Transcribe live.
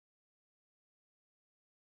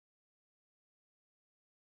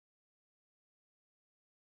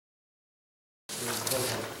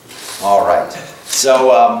All right. So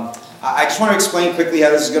I just want to explain quickly how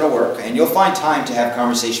this is going to work, and you'll find time to have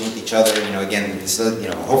conversation with each other. Again, this,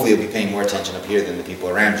 hopefully you'll be paying more attention up here than the people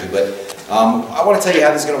around you. But I want to tell you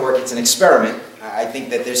how this is going to work. It's an experiment. I think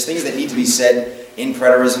that there's things that need to be said in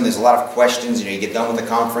preterism. There's a lot of questions. You get done with the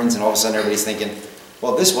conference, and all of a sudden everybody's thinking,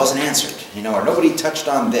 well, this wasn't answered, or nobody touched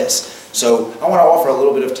on this. So I want to offer a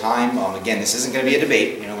little bit of time. Again, this isn't going to be a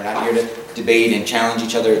debate. We're not here to debate and challenge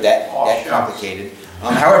each other that complicated.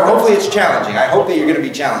 However, hopefully it's challenging. I hope that you're going to be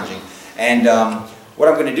challenging. And what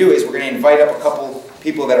I'm going to do is we're going to invite up a couple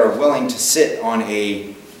people that are willing to sit on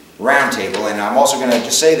a round table. And I'm also going to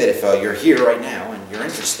just say that if you're here right now and you're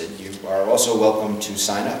interested, you are also welcome to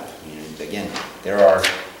sign up. Again, there are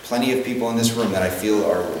plenty of people in this room that I feel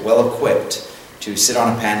are well equipped to sit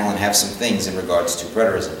on a panel and have some things in regards to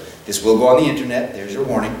preterism. This will go on the internet. There's your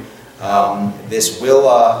warning. This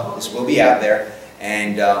will be out there.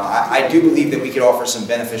 And I do believe that we could offer some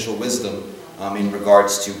beneficial wisdom in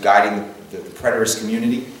regards to guiding the preterist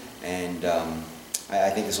community, and I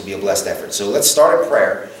think this will be a blessed effort. So let's start a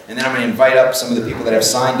prayer, and then I'm going to invite up some of the people that have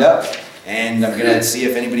signed up, and I'm going to see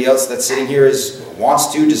if anybody else that's sitting here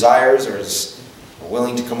wants to, desires, or is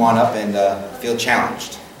willing to come on up and feel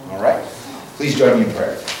challenged. All right? Please join me in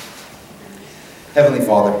prayer. Heavenly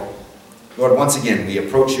Father, Lord, once again we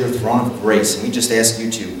approach your throne of grace, and we just ask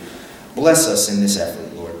you to bless us in this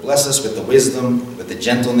effort, Lord. Bless us with the wisdom, with the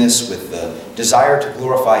gentleness, with the desire to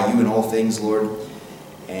glorify you in all things, Lord.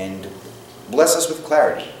 And bless us with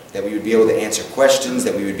clarity, that we would be able to answer questions,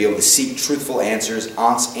 that we would be able to seek truthful answers,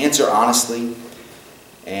 answer honestly,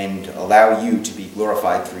 and allow you to be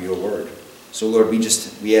glorified through your word. So, Lord, we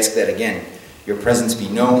ask that, again, your presence be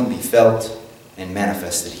known, be felt, and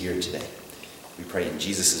manifested here today. We pray in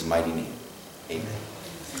Jesus' mighty name. Amen.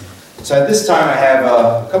 So at this time I have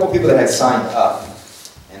a couple people that had signed up.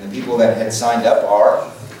 And the people that had signed up are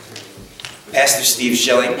Pastor Steve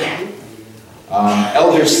Schilling,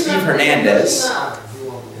 Elder Steve Hernandez,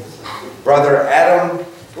 Brother Adam.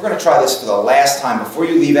 We're going to try this for the last time. Before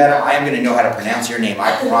you leave, Adam, I am going to know how to pronounce your name,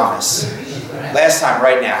 I promise. Last time,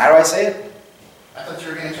 right now. How do I say it? I thought you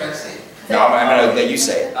were going to try to say it. No, I'm going to let you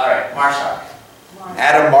say it. All right, Marshak.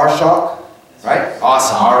 Adam Marshak, right?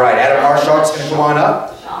 Awesome. All right, Adam Marshak's going to come on up.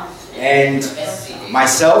 And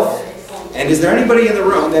myself. And is there anybody in the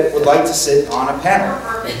room that would like to sit on a panel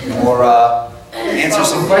or answer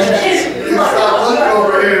some questions? Look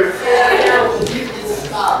over here.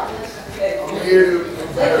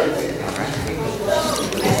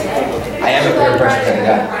 I am a peer pressure kind of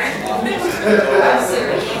guy.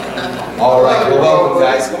 All right, well, welcome,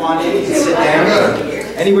 guys. Come on in, you can sit down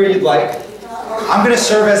anywhere you'd like. I'm going to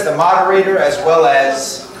serve as the moderator as well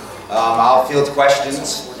as I'll field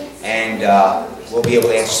questions, and we'll be able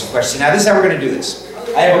to answer some questions. Now, this is how we're going to do this.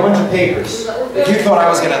 I have a bunch of papers. If you thought I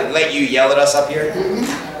was going to let you yell at us up here,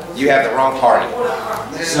 you have the wrong party.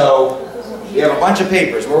 So, we have a bunch of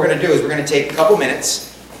papers. What we're going to do is we're going to take a couple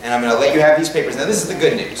minutes, and I'm going to let you have these papers. Now, this is the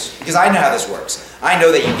good news, because I know how this works. I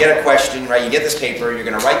know that you get a question, right? You get this paper, you're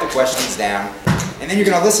going to write the questions down, and then you're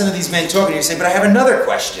going to listen to these men talking, and you say, but I have another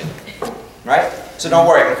question, right? So don't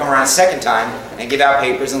worry, I'm going to come around a second time and give out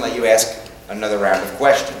papers and let you ask another round of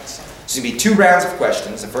questions. So it's going to be 2 rounds of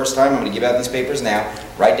questions. The first time, I'm going to give out these papers now.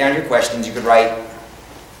 Write down your questions. You could write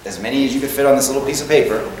as many as you could fit on this little piece of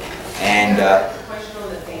paper, and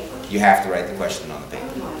you have to write the question on the paper.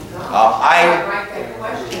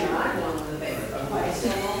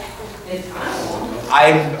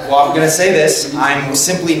 I'm going to say this. I'm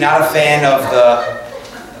simply not a fan of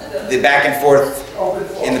the back and forth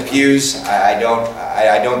in the pews. I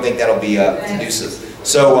don't think that'll be conducive.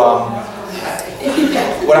 So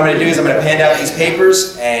what I'm going to do is I'm going to hand out these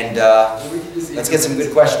papers, and let's get some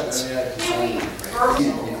good questions.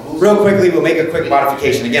 Real quickly, we'll make a quick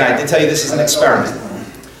modification. Again, I did tell you this is an experiment.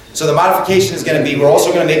 So the modification is going to be, we're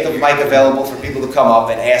also going to make the mic available for people to come up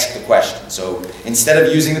and ask the question. So instead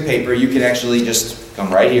of using the paper, you can actually just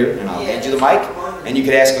come right here, and I'll hand you the mic, and you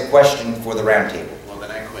can ask a question for the round table. Well,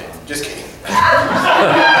 then I quit. Just kidding.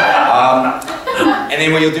 And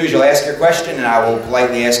then what you'll do is you'll ask your question, and I will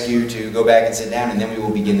politely ask you to go back and sit down, and then we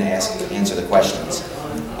will begin to answer the questions.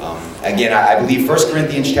 Again, I believe 1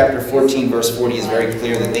 Corinthians chapter 14, verse 40 is very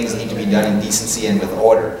clear that things need to be done in decency and with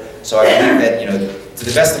order. So I believe that, to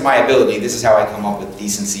the best of my ability, this is how I come up with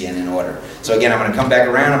decency and in order. So again, I'm going to come back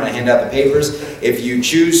around, I'm going to hand out the papers. If you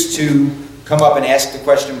choose to come up and ask the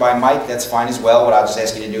question by mic, that's fine as well. What I'll just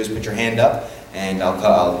ask you to do is put your hand up, and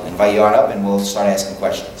I'll invite you on up, and we'll start asking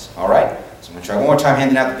questions. All right? So I'm going to try one more time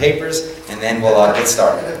handing out the papers, and then we'll get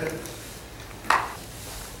started.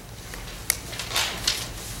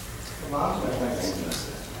 Come on. I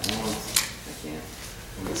can't.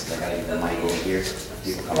 I got to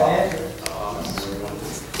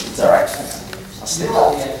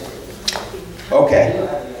Okay,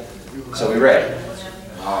 so we ready?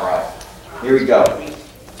 All right, here we go.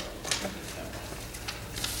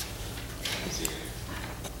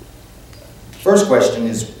 First question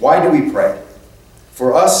is, why do we pray?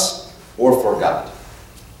 For us or for God?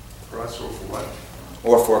 For us or for what?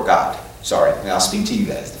 Or for God. Sorry, I'll speak to you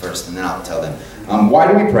guys first and then I'll tell them. Why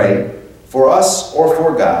do we pray? For us or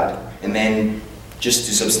for God? And then, just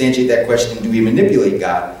to substantiate that question, do we manipulate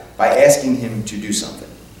God by asking Him to do something?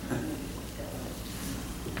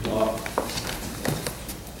 Well,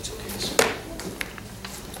 it's okay.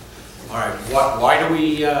 All right, why do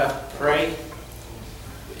we pray?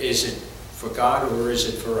 Is it for God or is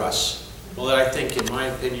it for us? Well, I think, in my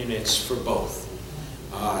opinion, it's for both.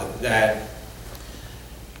 That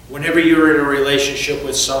whenever you're in a relationship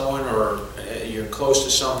with someone or you're close to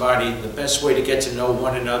somebody, the best way to get to know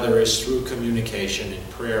one another is through communication, and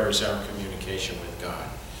prayer is our communication with God.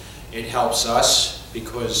 It helps us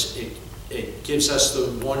because it gives us the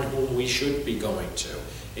one whom we should be going to.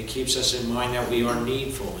 It keeps us in mind that we are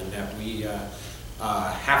needful and that we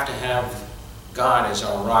have to have God as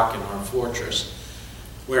our rock and our fortress.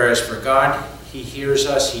 Whereas for God, He hears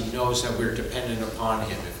us, He knows that we're dependent upon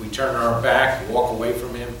Him. If we turn our back, walk away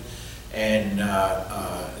from Him, and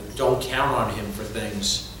don't count on Him for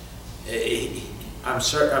things, I'm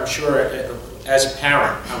sure as a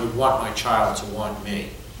parent, I would want my child to want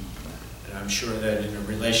me. And I'm sure that in a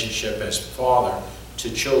relationship as father to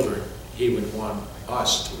children, He would want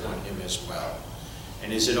us to want Him as well.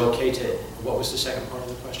 And is it okay to, what was the second part of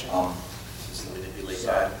the question? Is it manipulate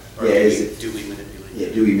God? Or Yeah, do we manipulate? Yeah,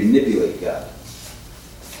 do we manipulate God?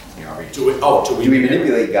 You know, Do we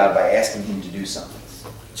manipulate God by asking Him to do something?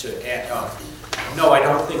 No, I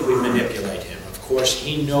don't think we manipulate Him. Of course,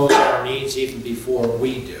 He knows our needs even before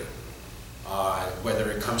we do.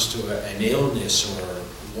 Whether it comes to an illness or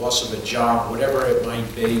loss of a job, whatever it might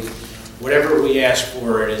be, whatever we ask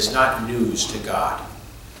for, it is not news to God.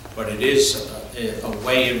 But it is a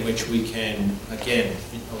way in which we can, again,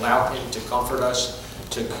 allow Him to comfort us,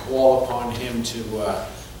 to call upon Him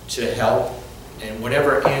to help. And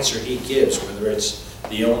whatever answer He gives, whether it's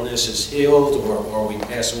the illness is healed or we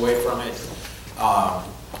pass away from it,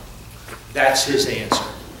 that's His answer.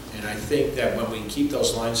 And I think that when we keep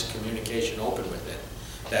those lines of communication open with it,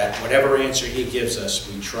 that whatever answer He gives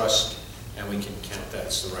us, we trust and we can count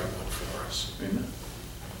that's the right one for us. Amen.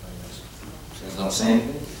 Don't say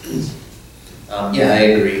anything? Yeah,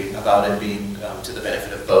 I agree about it being to the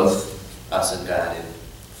benefit of both us and God, and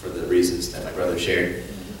for the reasons that my brother shared.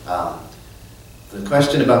 The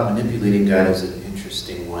question about manipulating God is an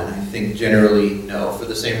interesting one. I think generally no, for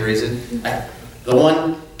the same reason. The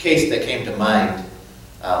one case that came to mind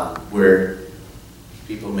where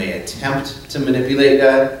people may attempt to manipulate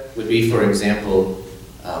God would be, for example,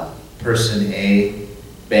 person A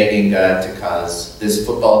begging God to cause this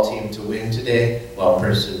football team to win today, while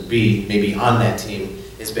person B, maybe on that team,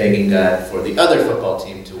 is begging God for the other football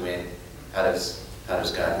team to win. How does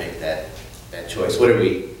God make that choice? What are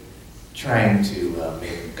we trying to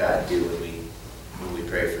make God do when we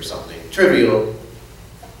pray for something trivial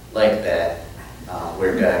like that,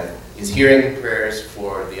 where God is hearing prayers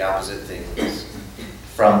for the opposite things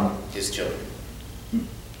from His children?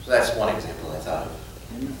 So that's one example I thought of.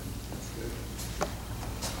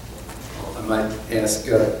 I might ask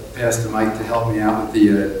Pastor Mike to help me out with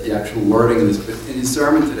the actual wording of this, but in his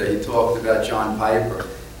sermon today he talked about John Piper,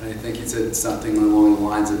 and I think he said something along the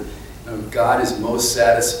lines of, God is most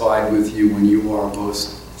satisfied with you when you are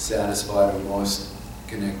most satisfied or most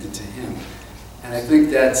connected to Him. And I think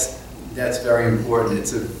that's very important.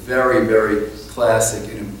 It's a very, very classic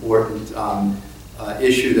and important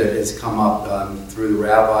issue that has come up through the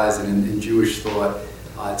rabbis and in Jewish thought.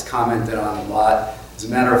 It's commented on a lot. As a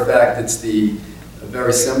matter of fact, it's a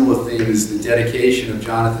very similar theme is the dedication of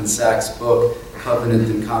Jonathan Sacks' book, Covenant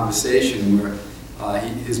and Conversation, where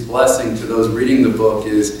his blessing to those reading the book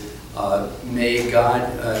is, may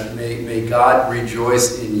God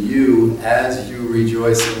rejoice in you as you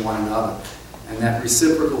rejoice in one another. And that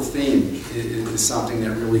reciprocal theme is something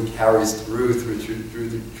that really carries through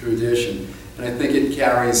the tradition. And I think it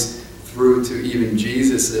carries through to even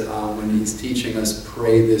Jesus when He's teaching us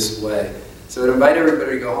pray this way. So I'd invite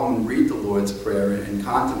everybody to go home and read the Lord's Prayer and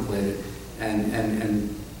contemplate it. And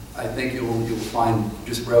I think you'll find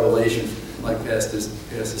just revelation, like Pastor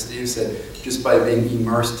Steve said, just by being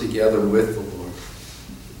immersed together with the Lord.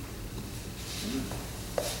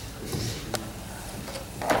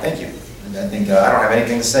 Thank you. And I think I don't have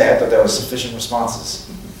anything to say. I thought that was sufficient responses.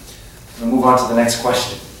 We'll move on to the next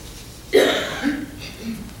question. Here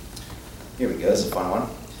we go. This is a fun one.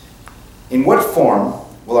 In what form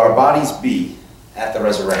will our bodies be at the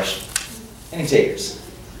resurrection? Any takers?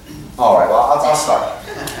 All right, well, I'll start.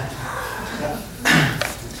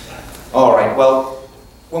 All right, well,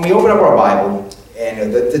 when we open up our Bible,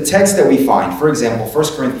 and the text that we find, for example,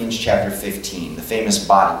 1 Corinthians chapter 15, the famous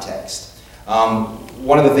body text.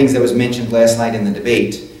 One of the things that was mentioned last night in the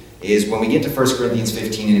debate is when we get to 1 Corinthians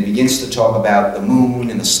 15 and it begins to talk about the moon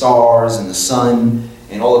and the stars and the sun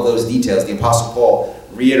and all of those details, the Apostle Paul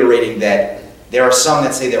reiterating that there are some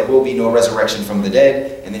that say there will be no resurrection from the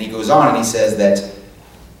dead, and then he goes on and he says that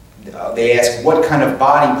they ask, with what kind of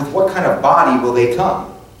body will they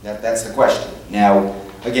come? That's the question. Now,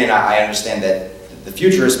 again, I understand that the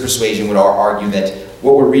futurist persuasion would argue that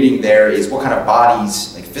what we're reading there is what kind of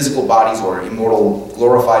bodies, like physical bodies or immortal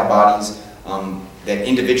glorified bodies, that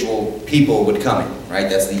individual people would come in, right?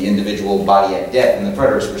 That's the individual body at death. And the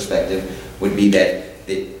preterist perspective would be that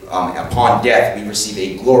upon death we receive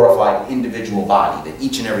a glorified individual body, that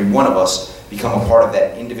each and every one of us become a part of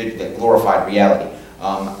that glorified reality.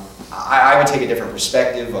 I would take a different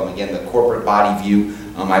perspective. Again, the corporate body view.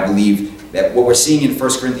 I believe that what we're seeing in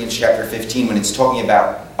 1 Corinthians chapter 15, when it's talking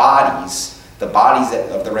about bodies, the bodies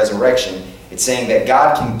of the resurrection, it's saying that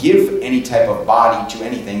God can give any type of body to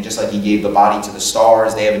anything, just like he gave the body to the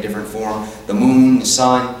stars. They have a different form. The moon, the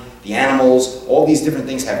sun, the animals, all these different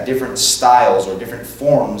things have different styles or different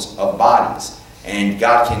forms of bodies. And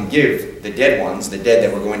God can give the dead ones, the dead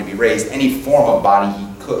that were going to be raised, any form of body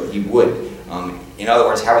he would. In other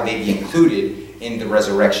words, how would they be included in the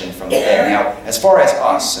resurrection from the dead? Now, as far as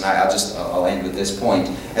us, and I'll end with this point,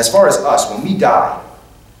 as far as us, when we die,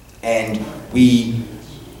 and we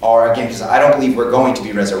are, again, because I don't believe we're going to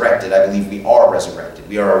be resurrected, I believe we are resurrected.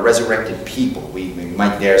 We are a resurrected people. We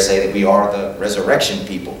might dare say that we are the resurrection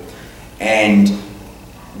people. And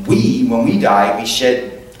when we die, we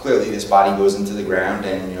shed, clearly this body goes into the ground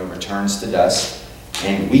and returns to dust,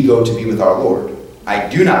 and we go to be with our Lord. I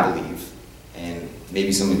do not believe, and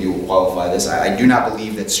maybe some of you will qualify this, I do not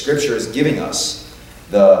believe that Scripture is giving us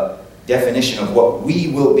the definition of what we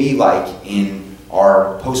will be like in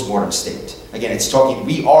our post-mortem state. Again, it's talking,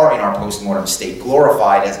 we are in our post-mortem state,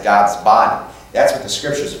 glorified as God's body. That's what the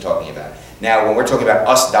Scriptures are talking about. Now, when we're talking about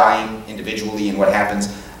us dying individually and what happens,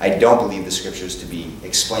 I don't believe the Scriptures to be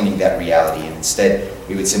explaining that reality, and instead,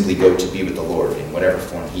 we would simply go to be with the Lord in whatever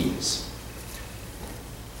form He is.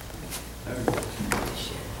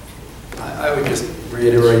 I would just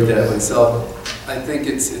reiterate that myself. I think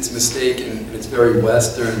it's mistaken, and it's very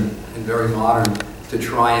Western and very modern to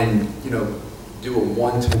try and do a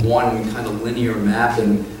one-to-one kind of linear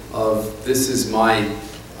mapping of this is my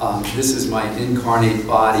incarnate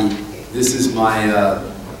body, this is my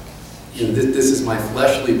this is my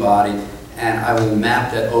fleshly body, and I will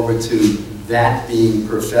map that over to that being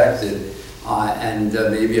perfected, and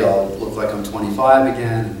maybe I'll look like I'm 25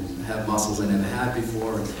 again and have muscles I never had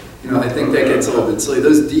before. I think that gets a little bit silly.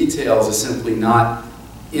 Those details are simply not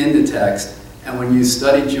in the text. And when you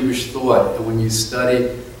study Jewish thought, and when you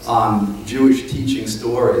study Jewish teaching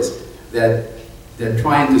stories that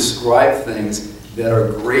try and describe things that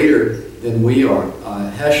are greater than we are,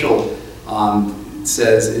 Heschel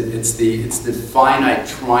says it's the finite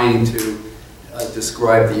trying to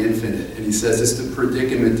describe the infinite, and he says it's the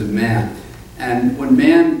predicament of man. And when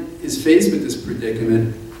man is faced with this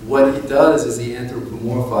predicament, what he does is he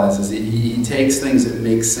anthropomorphizes. He takes things that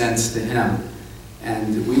make sense to him.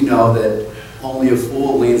 And we know that only a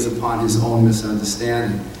fool leans upon his own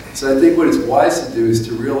misunderstanding. So I think what it's wise to do is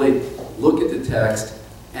to really look at the text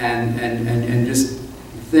and just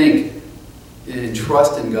think and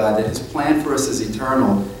trust in God that His plan for us is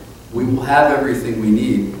eternal. We will have everything we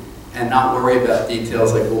need and not worry about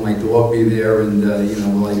details like, will my dog be there, and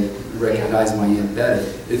will I recognize my Aunt Betty?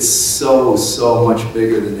 It's so much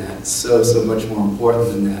bigger than that. It's so much more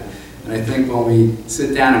important than that. And I think when we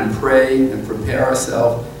sit down and pray and prepare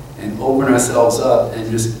ourselves and open ourselves up and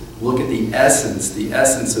just look at the essence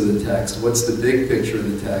of the text, what's the big picture of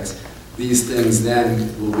the text, these things then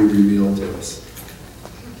will be revealed to us.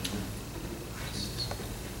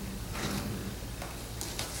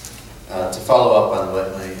 To follow up on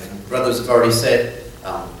what my brothers have already said,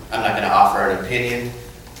 I'm not going to offer an opinion,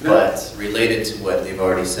 but related to what they've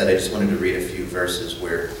already said, I just wanted to read a few verses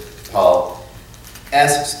where Paul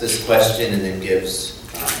asks this question and then gives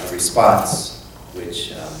a response,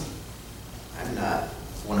 which I'm not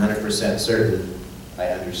 100% certain I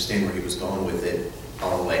understand where he was going with it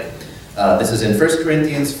all the way. This is in 1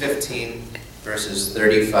 Corinthians 15, verses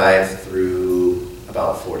 35 through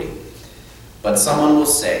about 40. But someone will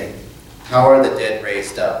say, how are the dead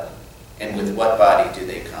raised up? And with what body do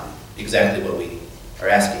they come? Exactly what we are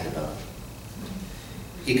asking about.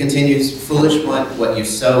 He continues, foolish one, what you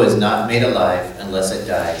sow is not made alive unless it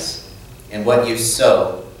dies. And what you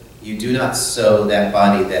sow, you do not sow that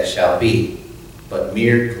body that shall be, but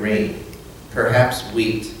mere grain, perhaps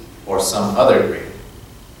wheat or some other grain.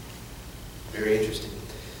 Very interesting.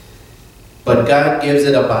 But God gives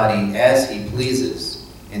it a body as he pleases,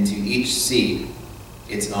 and to each seed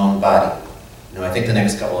its own body. Now I think the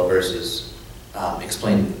next couple of verses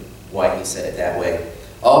explain why he said it that way.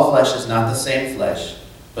 All flesh is not the same flesh,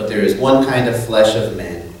 but there is one kind of flesh of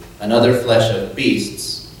men, another flesh of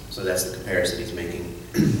beasts, so that's the comparison he's making,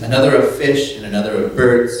 another of fish, and another of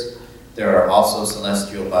birds. There are also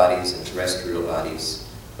celestial bodies and terrestrial bodies,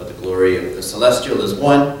 but the glory of the celestial is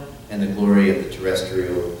one, and the glory of the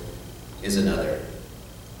terrestrial is another.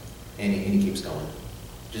 And he keeps going.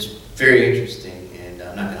 Just very interesting, and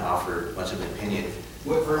I'm not going to offer much of an opinion.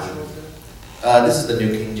 What version was that? This is the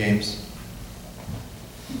New King James.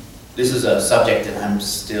 This is a subject that I'm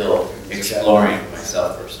still exploring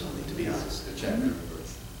myself personally, to be honest. The chapter and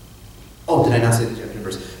verse. Oh, did I not say the chapter and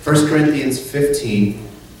verse? 1 Corinthians 15,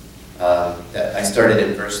 that I started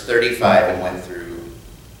in verse 35 and went through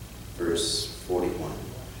verse 41.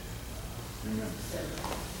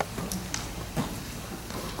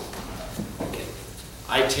 Okay.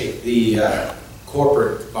 I take the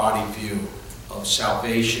corporate body view of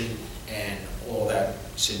salvation and all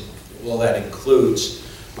that includes.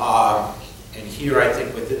 And here I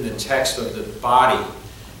think within the text of the body,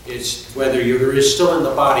 it's whether you're still in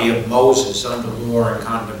the body of Moses under law and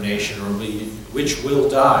condemnation, or which will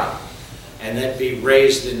die, and then be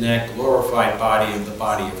raised in that glorified body of the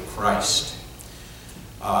body of Christ.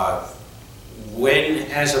 When,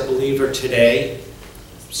 as a believer today,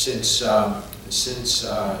 since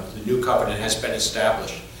the new covenant has been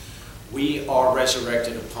established, we are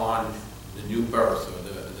resurrected upon the new birth, or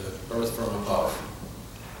the birth from above.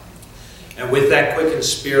 And with that quickened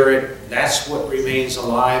spirit, that's what remains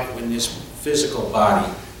alive when this physical body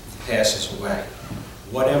passes away.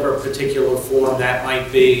 Whatever particular form that might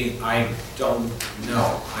be, I don't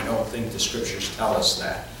know. I don't think the scriptures tell us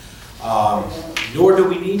that. Nor do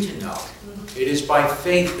we need to know. It is by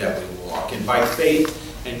faith that we walk, and by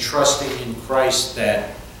faith and trusting in Christ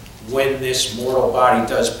that when this mortal body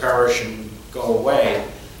does perish and go away,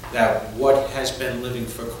 that what has been living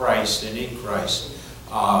for Christ and in Christ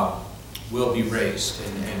will be raised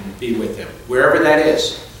and be with him, wherever that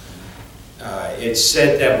is. It's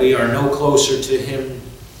said that we are no closer to him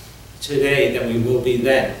today than we will be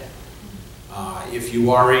then. If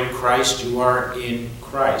you are in Christ, you are in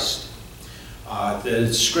Christ.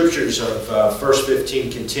 The scriptures of verse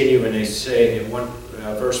 15 continue, and they say in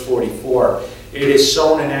verse 44, it is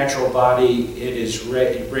sown a natural body, it is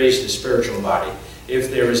raised a spiritual body. If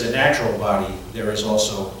there is a natural body, there is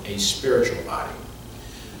also a spiritual body.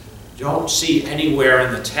 Don't see anywhere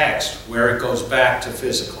in the text where it goes back to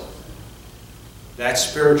physical. That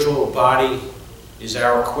spiritual body is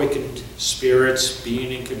our quickened spirits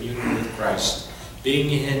being in communion with Christ, being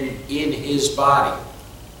in his body,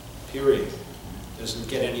 period. Doesn't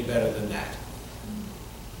get any better than that.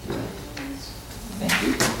 Thank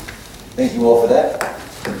you. Thank you all for that.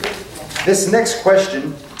 This next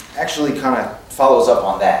question actually kind of follows up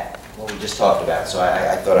on that, what we just talked about, so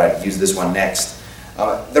I thought I'd use this one next.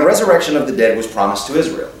 The resurrection of the dead was promised to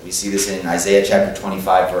Israel. We see this in Isaiah chapter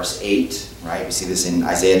 25, verse 8, right? We see this in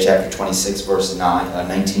Isaiah chapter 26, verse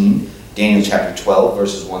 19, Daniel chapter 12,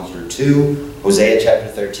 verses 1 through 2, Hosea chapter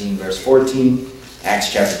 13, verse 14,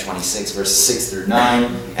 Acts chapter 26, verses 6 through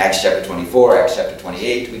 9, Acts chapter 24, Acts chapter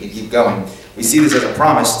 28. We could keep going. We see this as a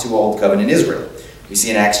promise to Old Covenant Israel. We see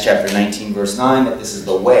in Acts chapter 19, verse 9, that this is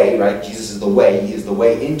the way, right? Jesus is the way. He is the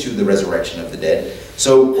way into the resurrection of the dead.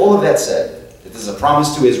 So all of that said, that this is a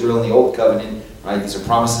promise to Israel in the Old Covenant, right? These are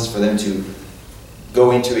promises for them to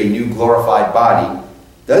go into a new glorified body.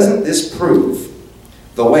 Doesn't this prove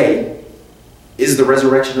the way is the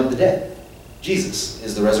resurrection of the dead? Jesus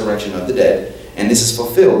is the resurrection of the dead, and this is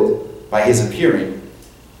fulfilled by his appearing,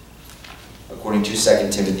 according to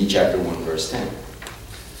 2 Timothy chapter 1, verse 10.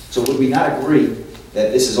 So would we not agree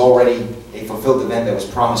that this is already a fulfilled event that was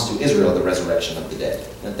promised to Israel, the resurrection of the dead?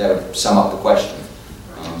 That would sum up the question.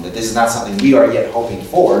 That this is not something we are yet hoping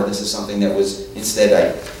for. This is something that was,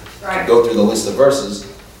 instead, I go through the list of verses.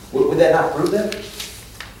 Would that not prove that?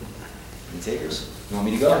 Any takers? You want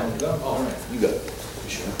me to go? I want to go? Oh, all right. You go.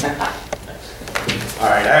 Sure. All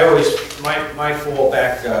right, I always, my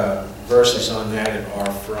fallback verses on that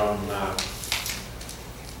are from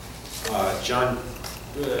John, 1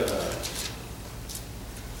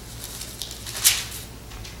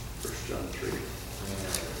 John 3.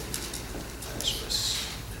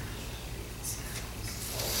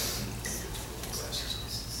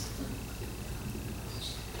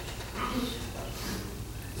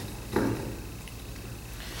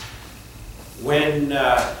 when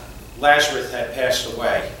Lazarus had passed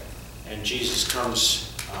away, and Jesus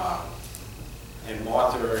comes, and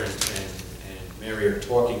Martha and Mary are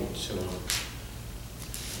talking to him.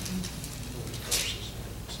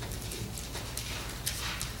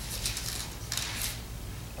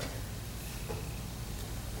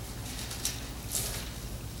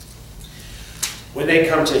 When they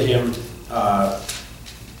come to him,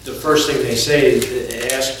 the first thing they say is, they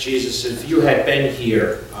ask Jesus, if you had been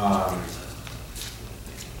here,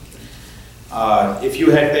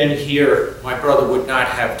 my brother would not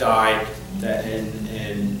have died.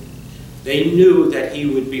 And they knew that he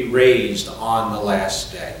would be raised on the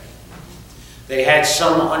last day. They had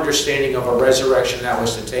some understanding of a resurrection that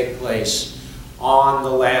was to take place on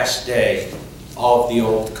the last day of the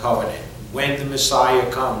Old Covenant, when the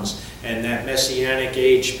Messiah comes and that Messianic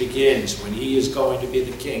age begins, when he is going to be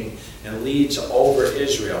the king and leads over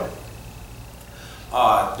Israel,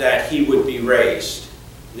 that he would be raised.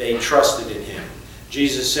 They trusted in him.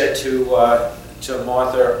 Jesus said to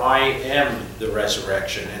Martha, I am the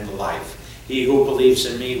resurrection and the life. He who believes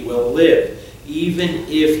in me will live, even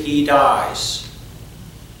if he dies.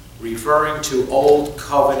 Referring to Old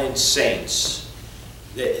Covenant saints,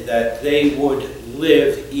 that they would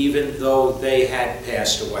live even though they had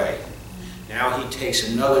passed away. Now he takes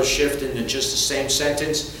another shift into just the same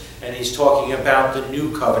sentence, and he's talking about the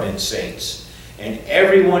New Covenant saints. And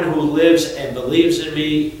everyone who lives and believes in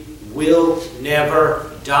me will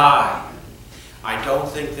never die. I don't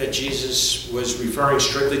think that Jesus was referring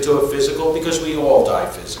strictly to a physical, because we all die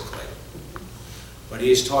physically. But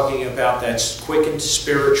he's talking about that quickened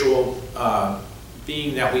spiritual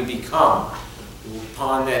being that we become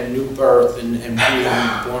upon that new birth and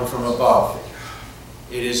being born from above.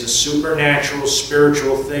 It is a supernatural,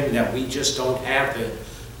 spiritual thing that we just don't have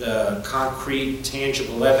the concrete,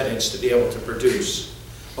 tangible evidence to be able to produce.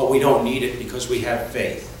 But we don't need it because we have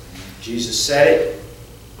faith. Jesus said it.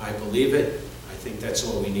 I believe it. I think that's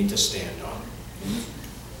all we need to stand on.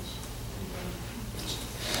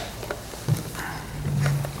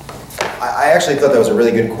 I actually thought that was a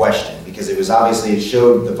really good question, because it was obviously, it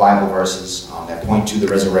showed the Bible verses that point to the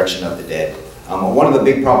resurrection of the dead. One of the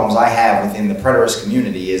big problems I have within the preterist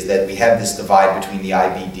community is that we have this divide between the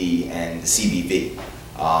IBD and the CBV.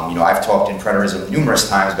 I've talked in Preterism numerous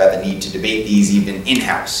times about the need to debate these even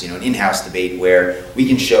in-house, an in-house debate where we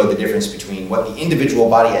can show the difference between what the individual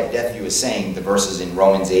body at death view is saying, the verses in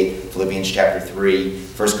Romans 8, Philippians chapter 3,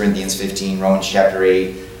 1 Corinthians 15, Romans chapter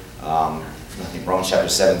 8, I think Romans chapter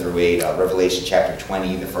 7 through 8, Revelation chapter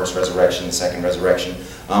 20, the first resurrection, the second resurrection.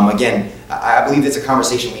 Again, I believe it's a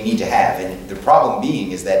conversation we need to have, and the problem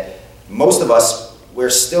being is that most of us,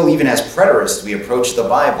 we're still, even as preterists, we approach the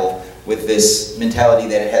Bible with this mentality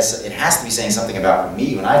that it has to be saying something about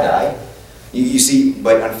me when I die. You see,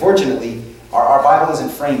 but unfortunately, our Bible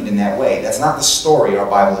isn't framed in that way. That's not the story our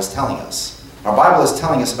Bible is telling us. Our Bible is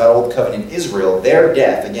telling us about Old Covenant Israel, their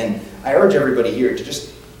death. Again, I urge everybody here to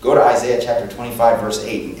just go to Isaiah chapter 25, verse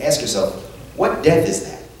 8, and ask yourself, what death is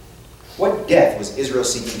that? What death was Israel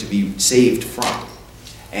seeking to be saved from?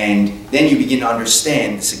 And then you begin to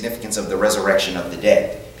understand the significance of the resurrection of the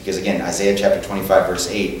dead. Because again, Isaiah chapter 25, verse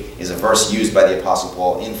 8 is a verse used by the Apostle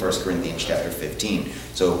Paul in 1 Corinthians chapter 15.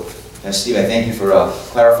 So, Pastor Steve, I thank you for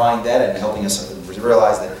clarifying that and helping us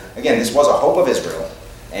realize that, again, this was a hope of Israel,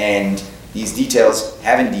 and these details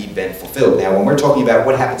have indeed been fulfilled. Now, when we're talking about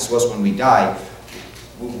what happens to us when we die,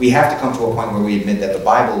 we have to come to a point where we admit that the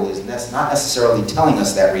Bible is not necessarily telling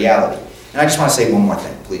us that reality. And I just want to say one more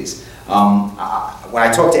thing, please. When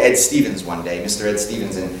I talked to Ed Stevens one day, Mr. Ed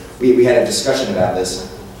Stevens, and we had a discussion about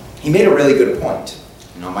this, he made a really good point.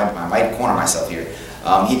 I might corner myself here.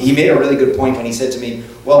 He made a really good point when he said to me,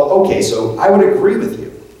 well, okay, so I would agree with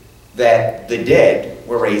you that the dead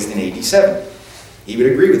were raised in AD 70. He would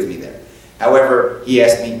agree with me there. However, he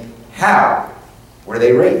asked me, how were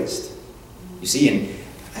they raised? You see, and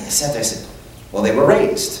I sat there, I said, well, they were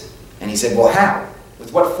raised. And he said, well, how?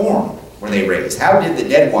 With what form were they raised? How did the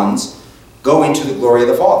dead ones go into the glory of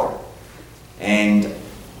the Father? And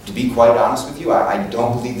to be quite honest with you, I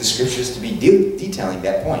don't believe the scriptures to be detailing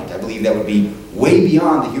that point. I believe that would be way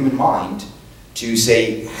beyond the human mind to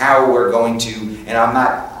say how we're going to, and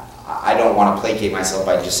I don't want to placate myself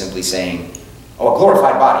by just simply saying, oh, a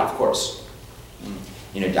glorified body, of course.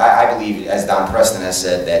 I believe, as Don Preston has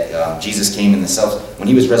said, that Jesus came in when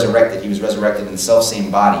he was resurrected in the self-same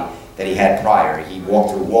body that he had prior. He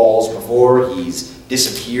walked through walls before, he's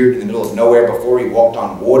disappeared in the middle of nowhere before, he walked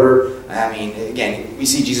on water. I mean, again, we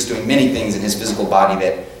see Jesus doing many things in his physical body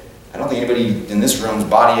that I don't think anybody in this room's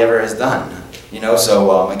body ever has done.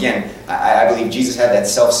 So again, I believe Jesus had that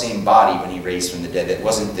self-same body when he raised from the dead. It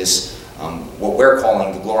wasn't this what we're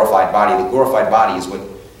calling the glorified body. The glorified body is what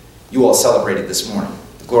you all celebrated this morning,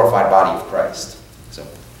 the glorified body of Christ. So,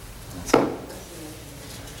 that's it.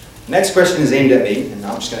 Next question is aimed at me, and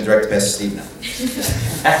I'm just going to direct to Pastor Steve now.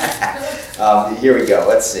 Here we go.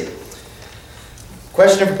 Let's see.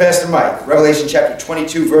 Question for Pastor Mike. Revelation chapter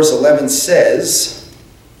 22, verse 11 says,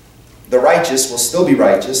 the righteous will still be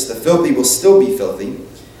righteous, the filthy will still be filthy,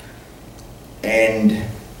 and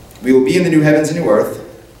we will be in the new heavens and new earth.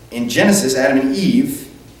 In Genesis, Adam and Eve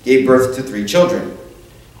gave birth to 3 children.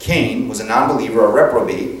 Cain was a non-believer, a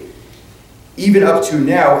reprobate. Even up to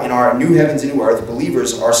now, in our new heavens and new earth,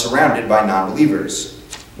 believers are surrounded by non-believers.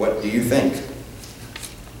 What do you think?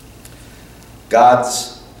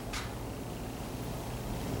 God's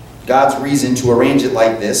reason to arrange it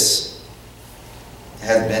like this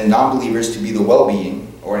has been non-believers to be the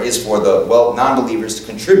well-being, or is for the non-believers to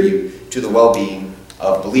contribute to the well-being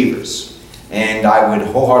of believers. And I would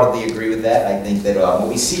wholeheartedly agree with that. I think that what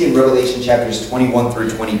we see in Revelation chapters 21 through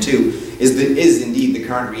 22 is indeed the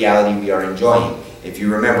current reality we are enjoying. If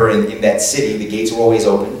you remember, in that city, the gates were always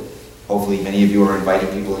open. Hopefully many of you are inviting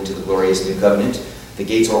people into the glorious new covenant. The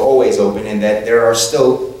gates are always open, and that there are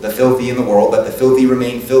still the filthy in the world. Let the filthy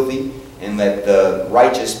remain filthy, and let the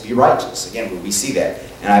righteous be righteous. Again, we see that.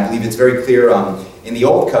 And I believe it's very clear in the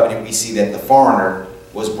Old Covenant, we see that the foreigner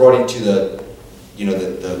was brought into the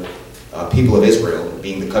people of Israel,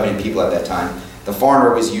 being the covenant people at that time. The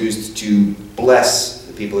foreigner was used to bless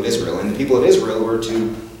the people of Israel, and the people of Israel were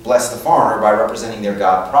to bless the foreigner by representing their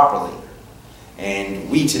God properly. And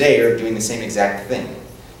we today are doing the same exact thing.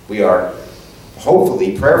 We are,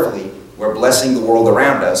 hopefully, prayerfully, we're blessing the world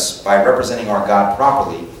around us by representing our God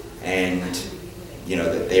properly, and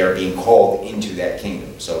that they are being called into that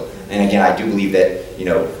kingdom. So, and again, I do believe that,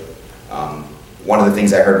 one of the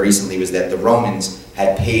things I heard recently was that the Romans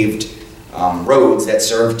had paved roads that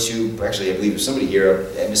served to, actually I believe there's somebody here,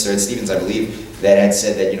 Mr. Ed Stevens I believe, that had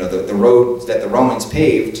said that the roads that the Romans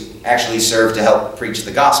paved actually served to help preach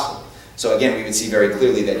the gospel. So again, we would see very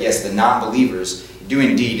clearly that yes, the non-believers do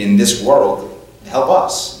indeed in this world help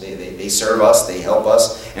us. They serve us, they help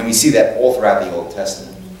us, and we see that all throughout the Old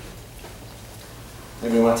Testament.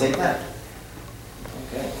 Anybody want to take that?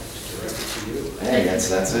 Okay. Hey, that's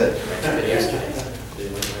it. They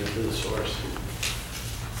went right to the source.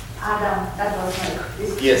 Adam, that was my...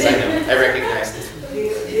 Yes, I know. I recognize this. Do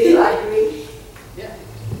you agree? Yeah.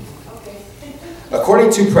 Okay.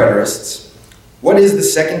 According to preterists, what is the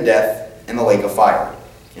second death and the lake of fire?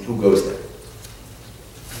 And who goes there?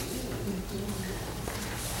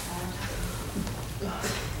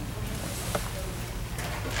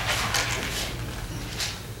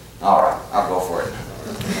 All right, I'll go for it.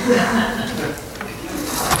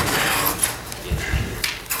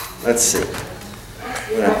 Let's see.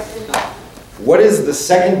 What is the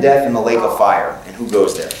second death in the lake of fire, and who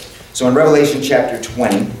goes there? So in Revelation chapter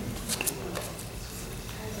 20,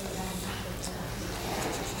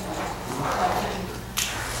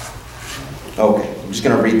 okay, I'm just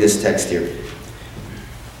going to read this text here.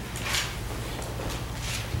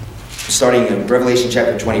 Starting in Revelation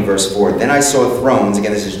chapter 20, verse 4. Then I saw thrones,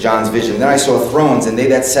 again this is John's vision, then I saw thrones, and they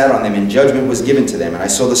that sat on them, and judgment was given to them. And I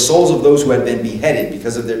saw the souls of those who had been beheaded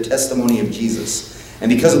because of their testimony of Jesus, and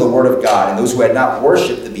because of the word of God, and those who had not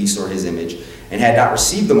worshipped the beast or his image, and had not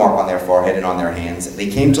received the mark on their forehead and on their hands. They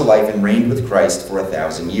came to life and reigned with Christ for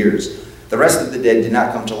 1,000 years. The rest of the dead did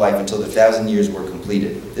not come to life until the 1,000 years were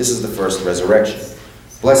completed. This is the first resurrection.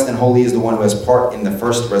 Blessed and holy is the one who has part in the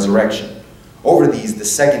first resurrection. Over these, the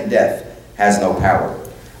second death has no power,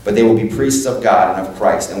 but they will be priests of God and of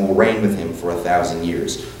Christ, and will reign with him for 1,000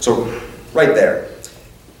 years. So, right there,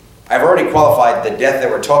 I've already qualified the death that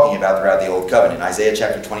we're talking about throughout the Old Covenant. Isaiah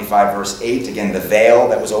chapter 25, verse 8, again, the veil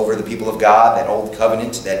that was over the people of God, that Old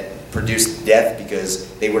Covenant that produced death because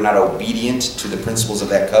they were not obedient to the principles of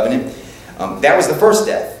that covenant. That was the first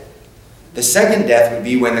death. The second death would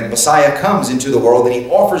be when the Messiah comes into the world and he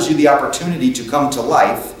offers you the opportunity to come to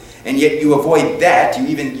life, and yet you avoid that,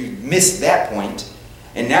 you miss that point,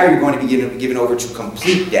 and now you're going to be given over to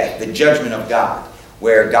complete death, the judgment of God,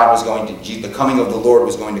 where God was going to, the coming of the Lord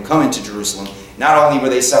was going to come into Jerusalem. Not only were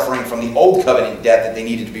they suffering from the old covenant death that they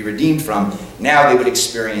needed to be redeemed from, now they would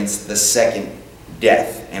experience the second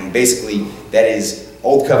death. And basically, that is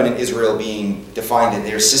old covenant Israel being defined that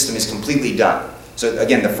their system is completely done. So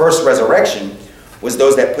again, the first resurrection was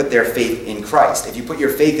those that put their faith in Christ. If you put your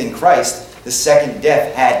faith in Christ, the second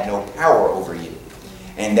death had no power over you.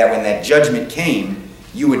 And that when that judgment came,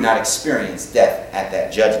 you would not experience death at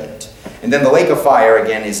that judgment. And then the lake of fire,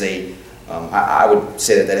 again, is I would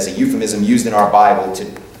say that is a euphemism used in our Bible to,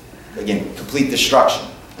 again, complete destruction.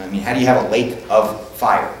 I mean, how do you have a lake of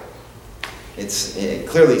fire? It's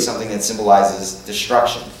clearly something that symbolizes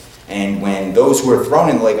destruction. And when those who are thrown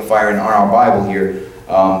in the lake of fire, in our Bible here,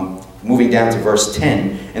 moving down to verse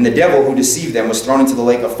 10, and the devil who deceived them was thrown into the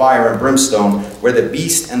lake of fire and brimstone, where the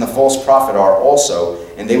beast and the false prophet are also,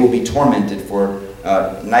 and they will be tormented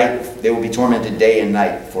they will be tormented day and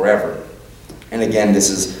night forever. And again, this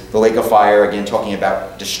is the lake of fire, again talking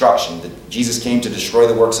about destruction. Jesus came to destroy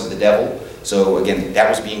the works of the devil. So again, that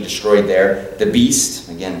was being destroyed there. The beast,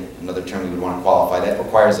 again, another term we would want to qualify, that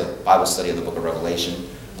requires a Bible study of the book of Revelation,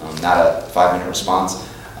 not a 5-minute response.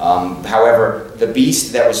 However, the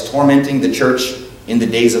beast that was tormenting the church in the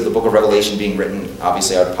days of the book of Revelation being written,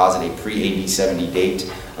 obviously I would posit a pre-AD 70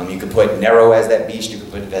 date. You could put Nero as that beast, you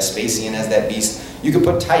could put Vespasian as that beast, you could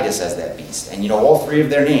put Titus as that beast. And all three of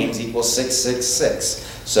their names equal 666.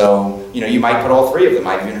 So, you might put all three of them.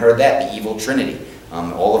 I've even heard that, the evil trinity.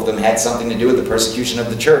 All of them had something to do with the persecution of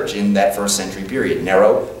the church in that first century period.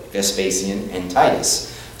 Nero, Vespasian, and Titus.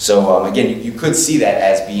 So again, you could see that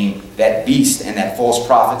as being that beast and that false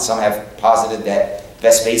prophet. Some have posited that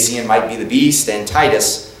Vespasian might be the beast and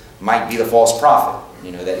Titus might be the false prophet,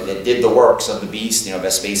 that did the works of the beast.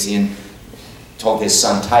 Vespasian told his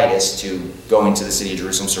son Titus to go into the city of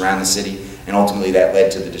Jerusalem, surround the city, and ultimately that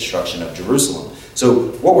led to the destruction of Jerusalem. So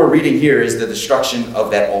what we're reading here is the destruction of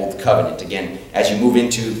that old covenant. Again, as you move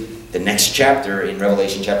into the next chapter in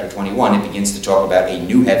Revelation chapter 21, it begins to talk about a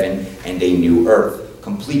new heaven and a new earth,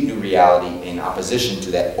 complete new reality in opposition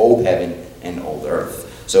to that old heaven and old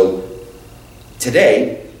earth. So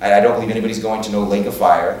today, I don't believe anybody's going to know lake of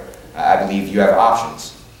fire. I believe you have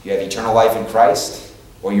options. You have eternal life in Christ,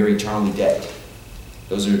 or you're eternally dead.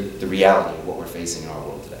 Those are the reality of what we're facing in our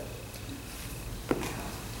world today.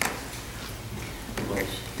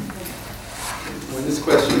 When this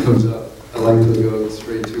question comes up, I like to go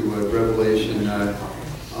straight to Revelation and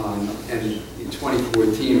in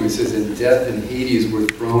 2014, where it says, "And death and Hades were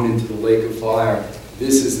thrown into the lake of fire.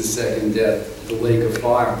 This is the second death, the lake of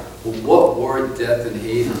fire." Well, what were death and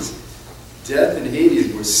Hades? Death and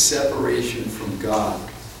Hades were separation from God.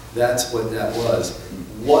 That's what that was.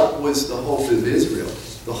 What was the hope of Israel?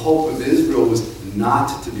 The hope of Israel was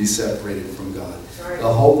not to be separated from God.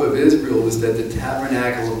 The hope of Israel was that the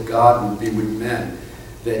tabernacle of God would be with men,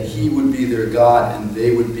 that He would be their God and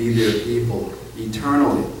they would be their people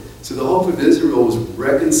eternally. So the hope of Israel was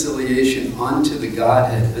reconciliation unto the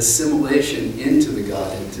Godhead, assimilation into the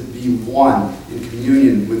Godhead, to be one in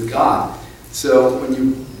communion with God. So when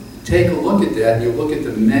you take a look at that, and you look at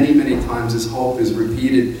the many, many times this hope is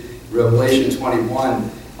repeated, Revelation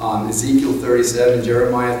 21, Ezekiel 37,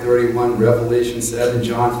 Jeremiah 31, Revelation 7,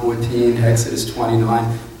 John 14, Exodus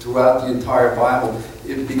 29, throughout the entire Bible,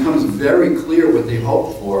 it becomes very clear what they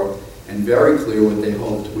hoped for and very clear what they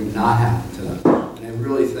hoped would not happen to them. And I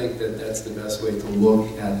really think that that's the best way to look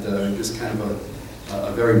at just kind of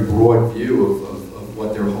a very broad view of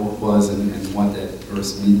what their hope was and what that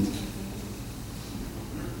verse means.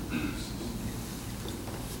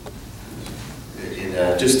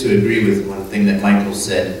 Just to agree with one thing that Michael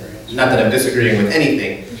said, not that I'm disagreeing with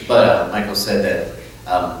anything, but Michael said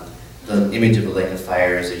that the image of a lake of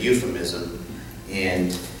fire is a euphemism.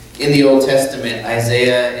 And in the Old Testament,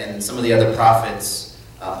 Isaiah and some of the other prophets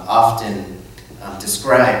often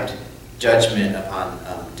described judgment upon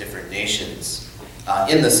different nations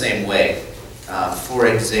in the same way. For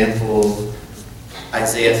example,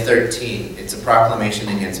 Isaiah 13, it's a proclamation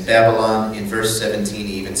against Babylon. In verse 17,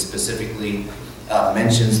 he even specifically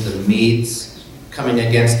mentions the Medes coming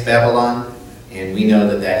against Babylon, and we know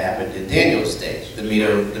that that happened in Daniel's day. The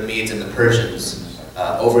Medes and the Persians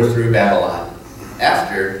overthrew Babylon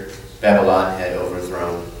after Babylon had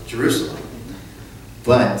overthrown Jerusalem.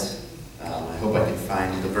 But I hope I can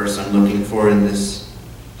find the verse I'm looking for in this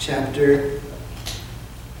chapter.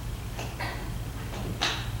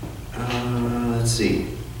 Let's see.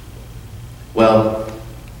 Well,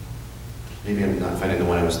 maybe I'm not finding the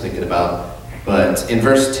one I was thinking about. But in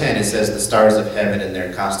verse 10, it says, "The stars of heaven and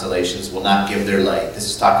their constellations will not give their light." This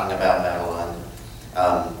is talking about Babylon.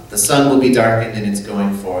 "The sun will be darkened in its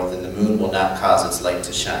going forth, and the moon will not cause its light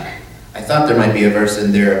to shine." I thought there might be a verse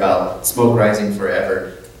in there about smoke rising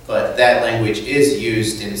forever, but that language is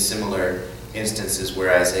used in similar instances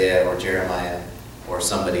where Isaiah or Jeremiah or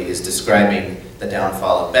somebody is describing the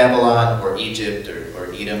downfall of Babylon or Egypt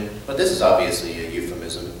or Edom. But this is obviously a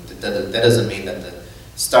euphemism. That doesn't mean that the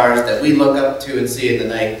stars that we look up to and see in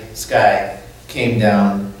the night sky came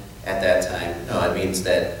down at that time. No, it means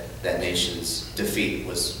that that nation's defeat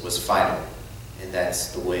was final. And that's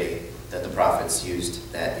the way that the prophets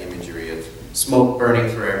used that imagery of smoke burning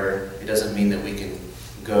forever. It doesn't mean that we can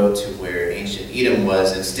go to where ancient Edom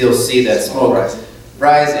was and still see that smoke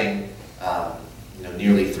rising.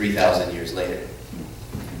 nearly 3,000 years later.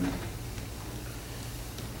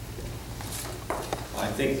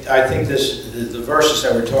 I think the verses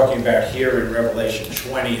that we're talking about here in Revelation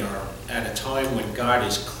 20 are at a time when God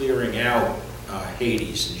is clearing out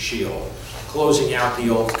Hades and Sheol, closing out the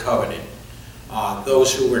old covenant.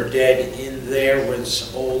 Those who were dead in there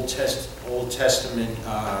was Old Testament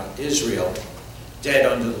Israel, dead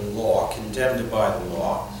under the law, condemned by the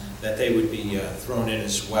law, that they would be thrown in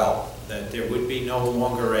as well. That there would be no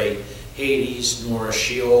longer a Hades nor a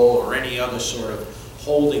Sheol or any other sort of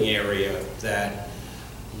holding area, that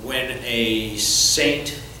when a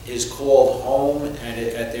saint is called home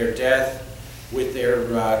at their death with their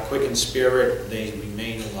quickened spirit, they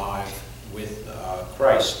remain alive with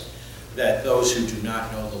Christ. That those who do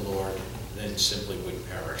not know the Lord then simply would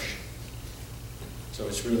perish. So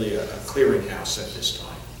it's really a clearinghouse at this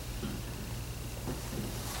time.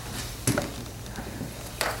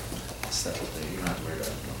 Step up there. You don't have to worry about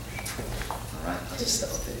it. All right, I'll just step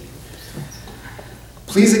up there.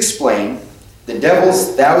 Please explain the devil's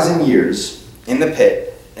 1,000 years in the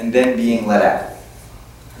pit and then being let out.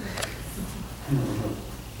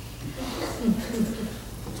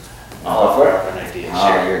 All for an idea.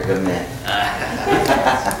 Oh, you're a good man.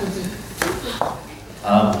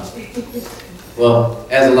 Well,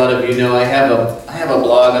 as a lot of you know, I have a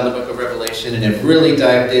blog on the Book of Revelation, and have really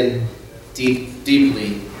dived in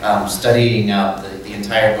deeply studying out the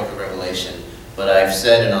entire Book of Revelation. But I've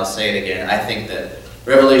said, and I'll say it again, I think that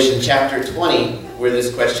Revelation chapter 20, where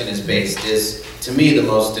this question is based, is to me the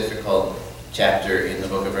most difficult chapter in the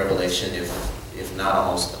Book of Revelation, if not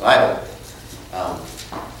almost the Bible.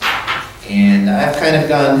 And I've kind of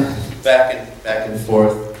gone back and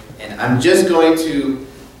forth, and I'm just going to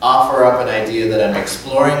offer up an idea that I'm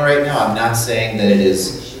exploring right now. I'm not saying that it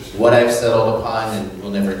is what I've settled upon and will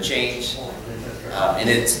never change, and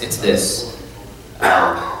it's this.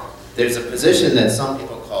 There's a position that some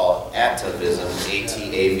people call atavism,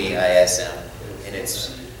 A-T-A-V-I-S-M, and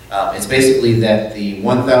it's basically that the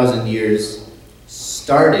 1,000 years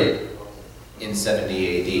started in 70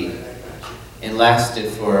 A.D. and lasted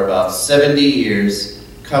for about 70 years,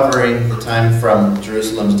 covering the time from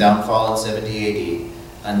Jerusalem's downfall in 70 A.D.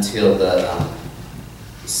 until the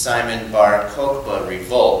Simon Bar Kokhba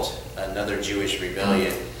revolt, another Jewish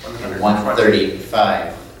rebellion, in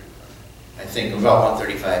 135. I think about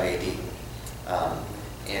 135 A.D.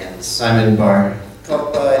 And Simon Bar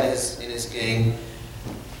Kokhba and his gang,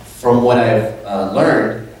 from what I've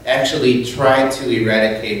learned, actually tried to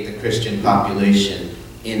eradicate the Christian population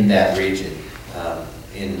in that region,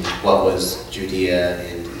 in what was Judea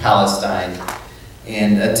and Palestine,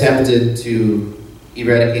 and attempted to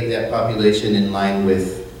eradicate that population in line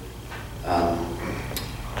with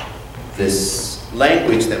this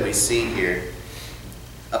language that we see here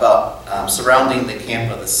about surrounding the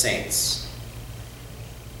camp of the saints.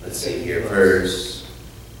 Let's see here, verse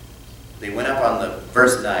 9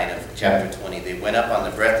 of chapter 20. They went up on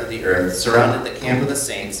the breadth of the earth, surrounded the camp of the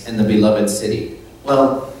saints and the beloved city.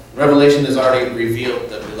 Well, Revelation has already revealed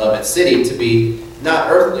the beloved city to be not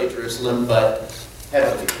earthly Jerusalem, but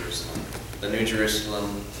heavenly Jerusalem, the New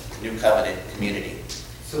Jerusalem, New Covenant community.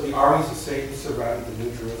 So the armies of Satan surrounded the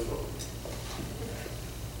New Jerusalem.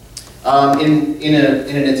 In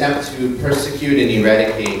an attempt to persecute and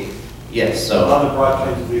eradicate, yes. So On the broad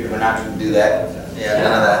plains of the We're earth. not going to do that. Yeah,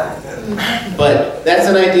 none of that. But that's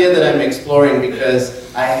an idea that I'm exploring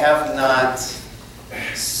because I have not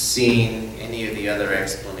seen any of the other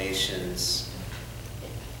explanations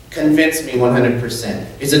convince me 100%.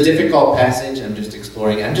 It's a difficult passage. I'm just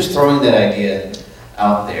exploring. I'm just throwing that idea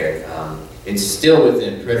out there. It's still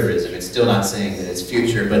within Preterism. It's still not saying that it's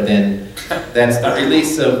future, but then that's the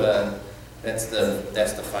release of that's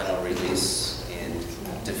the final release and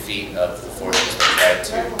defeat of the forces that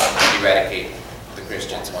tried to eradicate the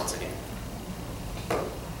Christians once again.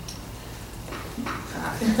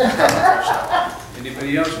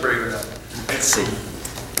 Anybody else brave enough? Let's see.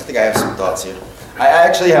 I think I have some thoughts here. I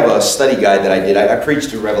actually have a study guide that I did. I preached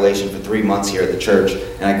through Revelation for 3 months here at the church,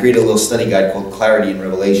 and I created a little study guide called Clarity in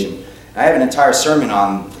Revelation. I have an entire sermon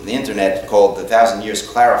on the internet called The 1,000 Years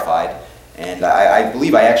Clarified, and I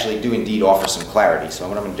believe I actually do indeed offer some clarity. So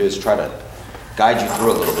what I'm going to do is try to guide you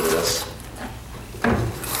through a little bit of this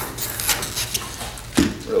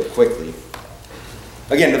real quickly.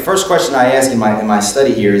 Again, the first question I ask in my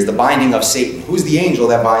study here is the binding of Satan. Who's the angel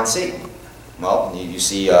that binds Satan? Well, you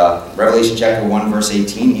see Revelation chapter 1, verse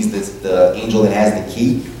 18. He's the angel that has the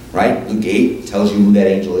key, right? Luke 8 tells you who that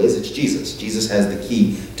angel is. It's Jesus. Jesus has the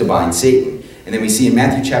key to bind Satan. And then we see in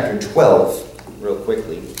Matthew chapter 12, real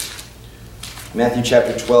quickly, Matthew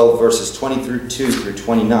chapter 12, verses 22 through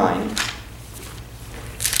 29.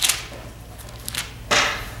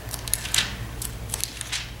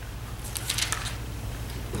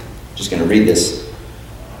 just going to read this.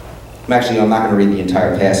 I'm not going to read the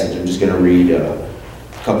entire passage. I'm just going to read a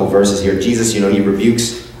couple verses here. Jesus, he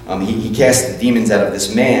rebukes, he casts the demons out of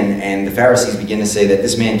this man, and the Pharisees begin to say that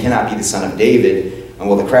this man cannot be the son of David.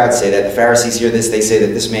 And the crowd say that. The Pharisees hear this. They say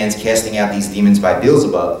that this man's casting out these demons by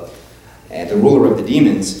Beelzebub, and the ruler of the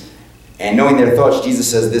demons. And knowing their thoughts, Jesus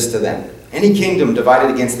says this to them. Any kingdom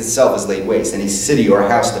divided against itself is laid waste. Any city or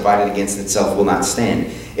house divided against itself will not stand.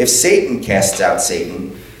 If Satan casts out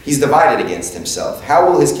Satan, he's divided against himself. How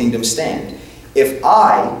will his kingdom stand? If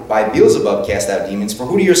I, by Beelzebub, cast out demons, for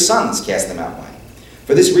who do your sons cast them out by?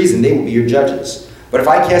 For this reason they will be your judges. But if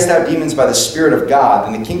I cast out demons by the Spirit of God,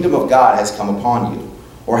 then the kingdom of God has come upon you.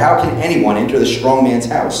 Or how can anyone enter the strong man's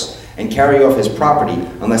house and carry off his property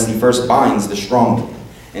unless he first binds the strong man?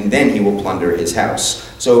 And then he will plunder his house.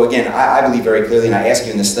 So again, I believe very clearly, and I ask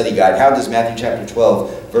you in the study guide, how does Matthew chapter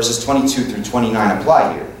 12, verses 22 through 29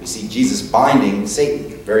 apply here? We see Jesus binding Satan.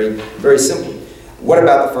 Very, very simply. What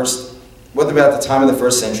about the time of the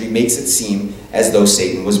first century makes it seem as though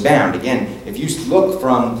Satan was bound? Again, if you look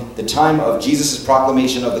from the time of Jesus'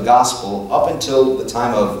 proclamation of the gospel up until the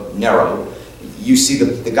time of Nero, you see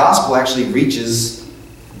the gospel actually reaches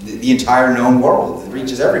the entire known world. It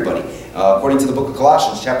reaches everybody. According to the book of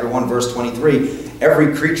Colossians, chapter 1, verse 23,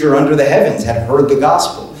 every creature under the heavens had heard the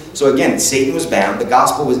gospel. So again, Satan was bound. The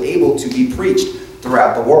gospel was able to be preached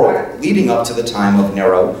throughout the world, leading up to the time of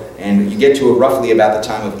Nero. And you get to it roughly about the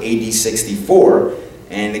time of AD 64.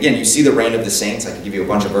 And again, you see the reign of the saints. I could give you a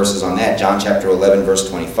bunch of verses on that. John chapter 11, verse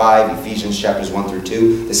 25, Ephesians chapters 1 through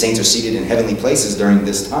 2. The saints are seated in heavenly places during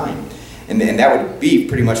this time. And that would be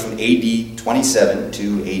pretty much from AD 27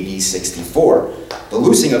 to AD 64. The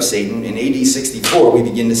loosing of Satan in AD 64, we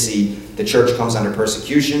begin to see the church comes under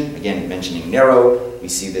persecution. Again, mentioning Nero, we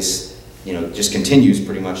see this, just continues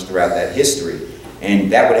pretty much throughout that history. And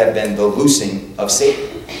that would have been the loosing of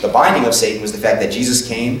Satan. The binding of Satan was the fact that Jesus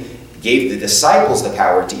came, gave the disciples the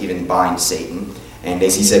power to even bind Satan. And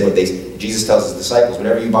as he said, Jesus tells his disciples,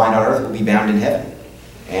 whatever you bind on earth will be bound in heaven.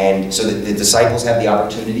 And so the disciples have the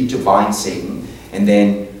opportunity to bind Satan, and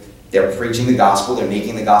then they're preaching the gospel, they're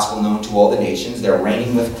making the gospel known to all the nations, they're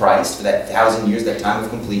reigning with Christ for that 1,000 years, that time of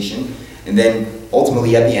completion, and then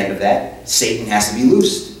ultimately at the end of that, Satan has to be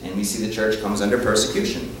loosed, and we see the church comes under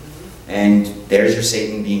persecution. And there's your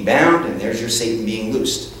Satan being bound, and there's your Satan being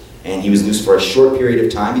loosed. And he was loosed for a short period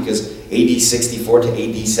of time, because AD 64 to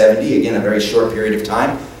AD 70, again, a very short period of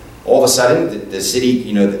time, all of a sudden, the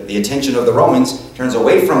city, the attention of the Romans turns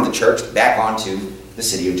away from the church back onto the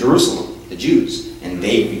city of Jerusalem, the Jews. And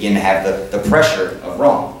they begin to have the pressure of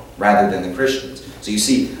Rome rather than the Christians. So you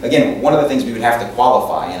see, again, one of the things we would have to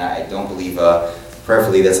qualify, and I don't believe,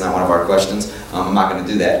 prayerfully, that's not one of our questions. I'm not going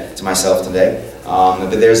to do that to myself today.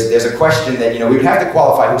 But there's a question that, we would have to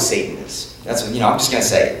qualify who Satan is. That's what, I'm just going to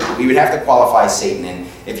say it. We would have to qualify Satan. And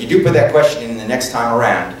if you do put that question in the next time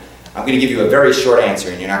around, I'm going to give you a very short answer,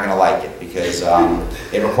 and you're not going to like it, because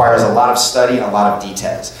it requires a lot of study and a lot of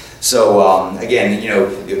details. So again,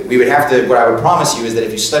 we would have to, what I would promise you is that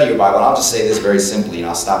if you study your Bible, and I'll just say this very simply, and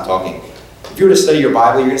I'll stop talking. If you were to study your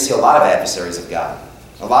Bible, you're going to see a lot of adversaries of God.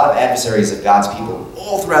 A lot of adversaries of God's people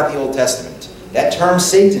all throughout the Old Testament. That term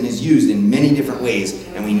Satan is used in many different ways,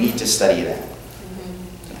 and we need to study that.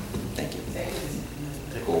 So, thank you.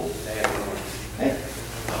 Cool. Hey.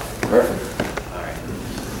 Perfect.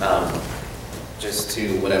 Just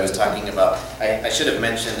to what I was talking about, I should have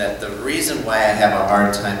mentioned that the reason why I have a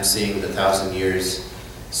hard time seeing the 1,000 years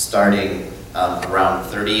starting around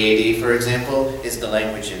 30 AD, for example, is the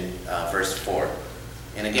language in verse 4.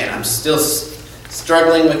 And again, I'm still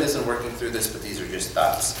struggling with this and working through this, but these are just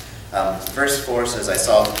thoughts. Verse 4 says, I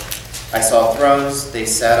saw thrones, they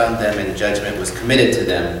sat on them, and judgment was committed to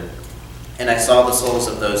them. And I saw the souls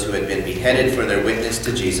of those who had been beheaded for their witness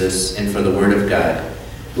to Jesus and for the word of God,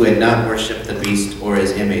 who had not worshipped the beast or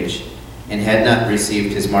his image, and had not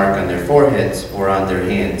received his mark on their foreheads or on their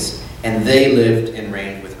hands. And they lived and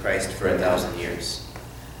reigned with Christ for 1,000 years.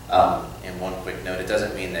 And one quick note, it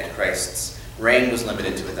doesn't mean that Christ's reign was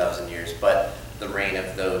limited to 1,000 years, but the reign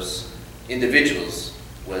of those individuals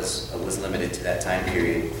was limited to that time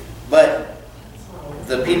period. But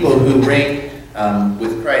the people who reigned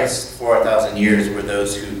with Christ for 1,000 years were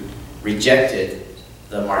those who rejected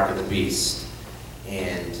the mark of the beast.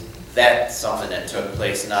 And that's something that took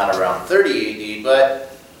place not around 30 AD,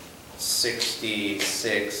 but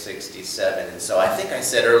 66, 67. And so I think I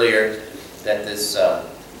said earlier that this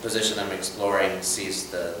position I'm exploring sees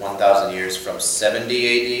the 1,000 years from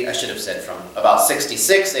 70 AD. I should have said from about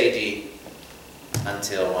 66 AD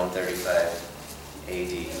until 135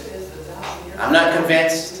 AD. I'm not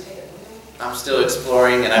convinced. I'm still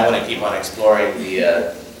exploring, and I want to keep on exploring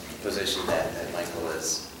the position that Michael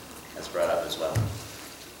has brought up as well.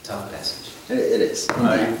 Tough passage. It is.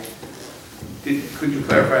 Could you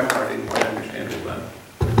clarify more? I didn't quite understand it, Glenn.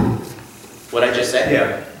 What I just said?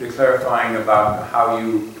 Yeah, the clarifying about how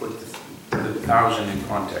you put the 1,000 in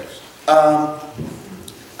context. I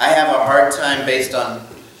have a hard time based on,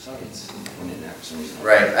 Sorry, it's in there for some reason.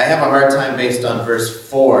 right, I have a hard time based on verse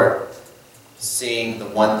 4, seeing the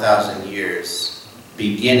 1,000 years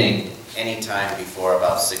beginning anytime before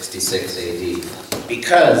about 66 AD.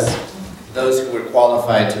 Because those who were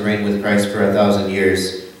qualified to reign with Christ for 1,000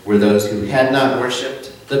 years were those who had not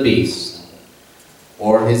worshipped the beast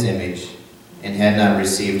or his image and had not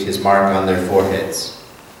received his mark on their foreheads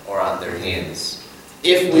or on their hands.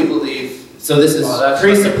 If we believe, so this is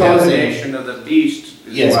presupposing of the beast.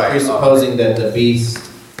 yes, presupposing that the beast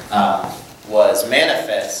was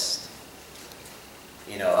manifest,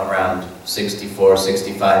 you know, around 64,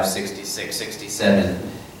 65, 66, 67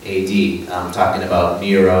 AD. I'm talking about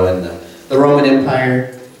Nero and the Roman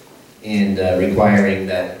Empire, and requiring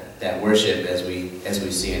that worship as we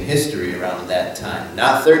see in history around that time.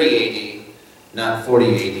 Not 30 AD, not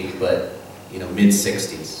 40 AD, but you know,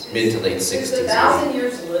 mid-60s, mid to late 60s. Is the 1,000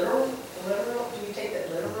 years literal? Literal? Do you take that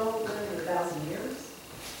literal, the 1,000 years?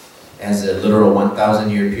 As a literal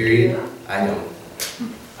 1,000-year period? Yeah. I don't.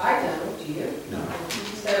 I don't, do you? No.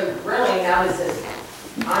 So really, how is it?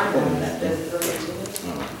 I'm doing that, does it really do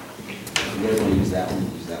it? You guys want to use that one?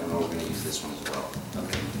 Use that one, or we're going to use this one as well.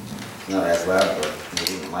 Okay. Not as loud, but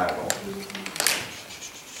maybe even louder at all.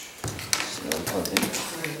 So,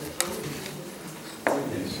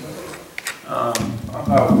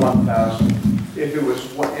 About 1,000. If it was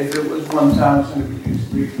 1,000, it would use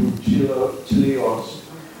Greek root chilios.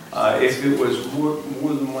 If it was more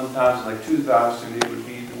than 1,000, like 2,000, it would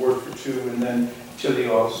be the word for two, and then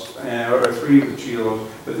chilios, or three with chilos.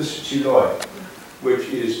 But this is chiloi, which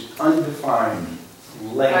is undefined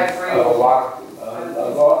length of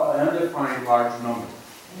an undefined large number.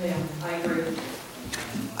 Yeah, I agree.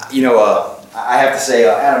 you know, I have to say,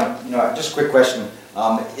 Adam, you know, just a quick question.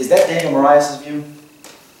 Is that Daniel Marias' view?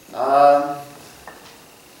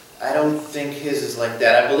 I don't think his is like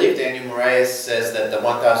that. I believe Daniel Marias says that the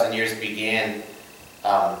 1,000 years began,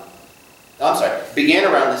 began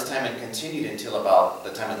around this time and continued until about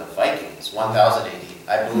the time of the Vikings, 1000 AD.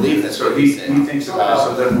 I believe that's So what he said. he thinks of it as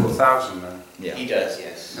a literal 1,000 then. Yeah. He does,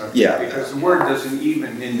 yes. Okay, Yeah. Because the word doesn't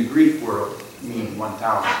even in the Greek world mean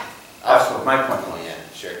 1,000. That's what my point Oh, was. yeah,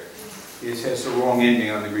 sure. It has the wrong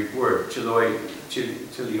ending on the Greek word.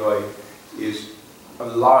 Chilioi is a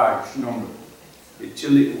large number.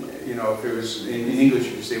 You know, if it was in English,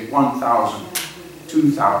 you could say 1,000,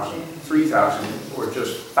 2,000, 3,000, or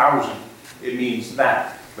just 1,000. It means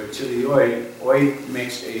that. But chilioi, oi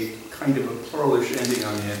makes a kind of a pluralish ending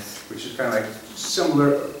on the end, which is kind of like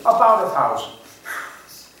similar, about 1,000.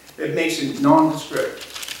 It makes it nondescript.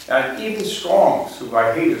 And even Strong's, who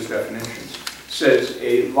I hate his definitions, says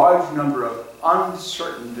a large number of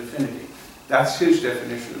uncertain divinity. That's his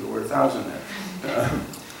definition of the word 1,000 there.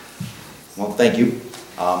 Well, thank you.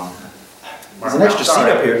 There's an extra seat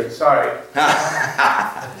up here. Sorry.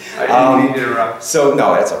 I didn't mean to interrupt. So,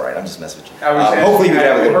 no, that's all right. I'm just messing with you. I was Hopefully we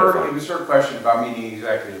have a little bit of it fun. was her question about meaning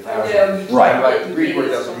exactly 1,000. Right. Like, the Greek word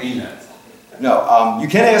doesn't mean that. No, you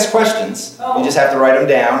can ask questions. Oh. You just have to write them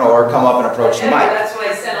down or come up and approach the mic. That's what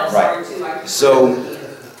I said, I'm sorry too. So,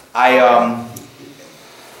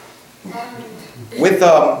 with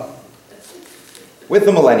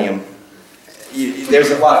the millennium,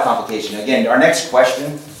 there's a lot of complication. Again, our next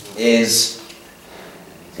question is,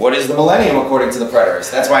 what is the millennium according to the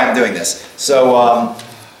preterists? That's why I'm doing this. So,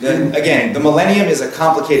 again, the millennium is a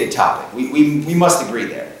complicated topic. We must agree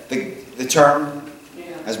there. The term,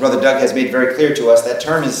 as Brother Doug has made very clear to us, that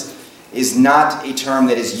term is not a term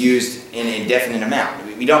that is used in an indefinite amount.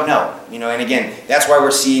 We don't know, you know, and again, that's why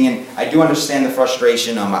we're seeing, and I do understand the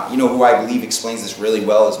frustration. You know who I believe explains this really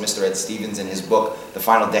well is Mr. Ed Stevens in his book, The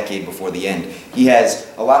Final Decade Before the End. He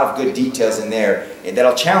has a lot of good details in there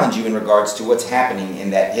that'll challenge you in regards to what's happening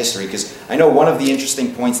in that history, because I know one of the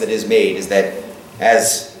interesting points that is made is that,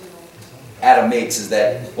 as Adam makes, is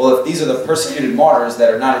that, well, if these are the persecuted martyrs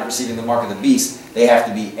that are not receiving the mark of the beast, they have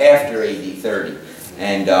to be after AD 30.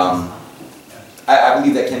 And I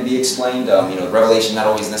believe that can be explained. You know, Revelation not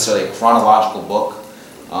always necessarily a chronological book,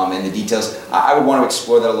 and the details. I would want to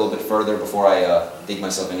explore that a little bit further before I dig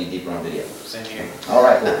myself any deeper on video. Same here. All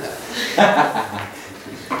right, cool.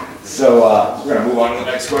 So we're going to move on to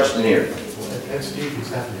the next question here. Ed Stevens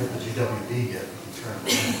hasn't hit the GWB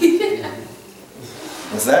yet.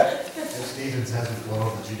 What's that? Ed Stevens hasn't blown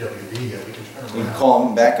over the GWB yet. We can turn We can around. call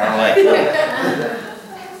him back. All right.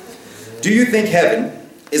 Do you think heaven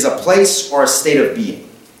is a place or a state of being.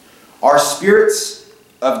 Our spirits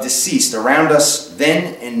of deceased around us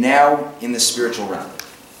then and now in the spiritual realm.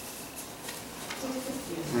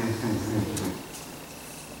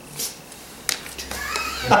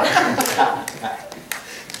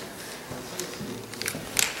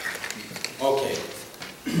 Okay.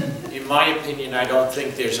 In my opinion, I don't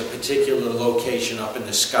think there's a particular location up in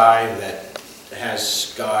the sky that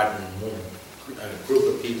has God and a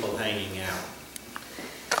group of people hanging out.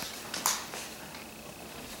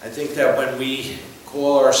 I think that when we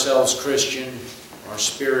call ourselves Christian, our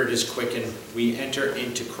spirit is quickened, we enter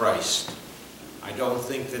into Christ. I don't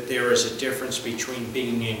think that there is a difference between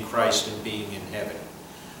being in Christ and being in heaven.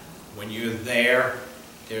 When you're there,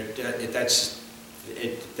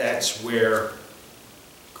 that's where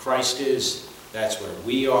Christ is, that's where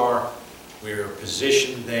we are, we're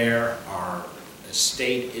positioned there, our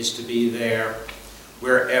estate is to be there,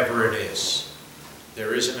 wherever it is.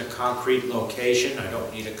 There isn't a concrete location. I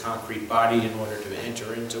don't need a concrete body in order to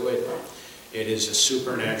enter into it. It is a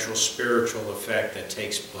supernatural, spiritual effect that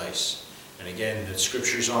takes place. And again, the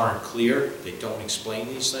scriptures aren't clear. They don't explain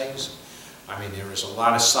these things. I mean, there is a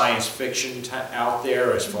lot of science fiction out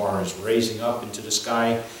there as far as raising up into the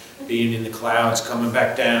sky, being in the clouds, coming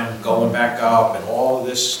back down, going back up, and all of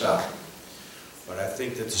this stuff. But I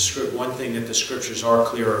think that one thing that the scriptures are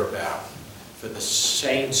clear about, for the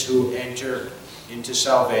saints who enter into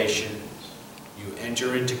salvation, you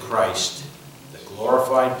enter into Christ, the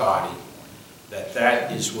glorified body,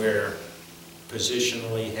 that is where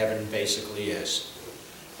positionally heaven basically is.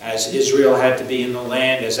 As Israel had to be in the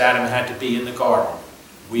land, as Adam had to be in the garden,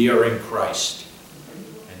 we are in Christ.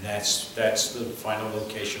 And that's the final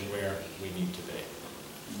location where we need to be.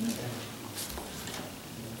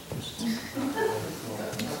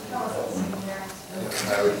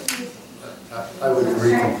 I would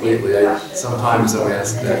agree completely. Sometimes I'm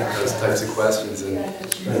asked those types of questions, and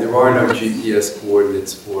there are no GPS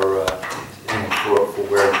coordinates for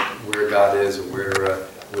where God is or where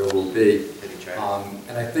we'll be.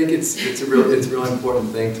 And I think it's a real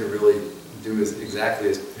important thing to really do exactly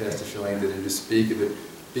as Pastor Schilling did, and to speak of it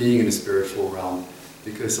being in the spiritual realm,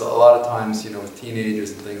 because a lot of times, with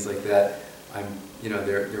teenagers and things like that,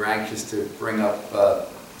 they're anxious to bring up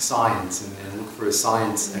science and look for a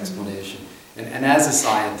science explanation. And as a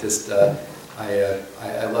scientist,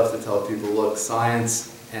 I love to tell people, look,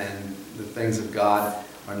 science and the things of God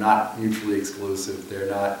are not mutually exclusive.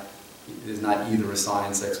 There's not either a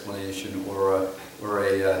science explanation or a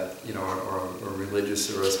religious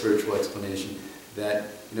or a spiritual explanation. That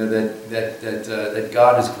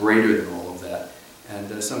God is greater than all of that.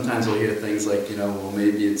 And sometimes we'll hear things like, well,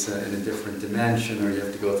 maybe it's in a different dimension, or you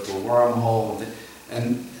have to go through a wormhole.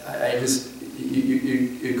 And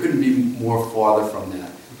you couldn't be more farther from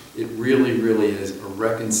that. It really, really is a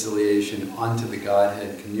reconciliation unto the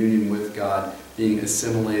Godhead, communion with God, being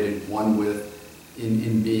assimilated one with,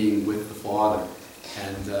 in being with the Father.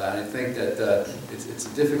 And I think that it's a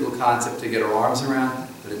difficult concept to get our arms around,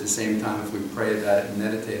 but at the same time, if we pray about it and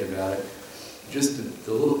meditate about it, just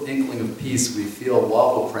the little inkling of peace we feel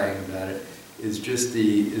while we're praying about it is just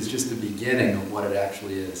the beginning of what it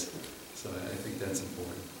actually is. So I think that's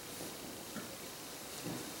important.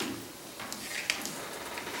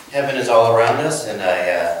 Heaven is all around us, and I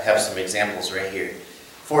have some examples right here.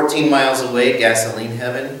 14 miles away, gasoline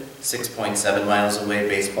heaven. 6.7 miles away,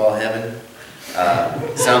 baseball heaven.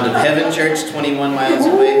 Sound of Heaven Church, 21 miles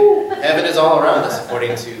away. Heaven is all around us,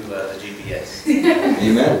 according to the GPS.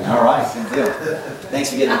 Amen. All right, good deal. Thanks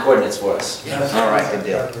for getting the coordinates for us. All right, good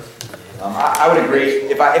deal. I would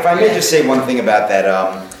agree. If I may just say one thing about that,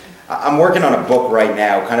 I'm working on a book right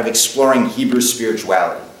now, kind of exploring Hebrew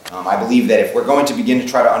spirituality. I believe that if we're going to begin to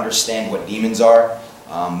try to understand what demons are,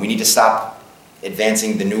 we need to stop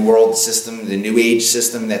advancing the New World system, the New Age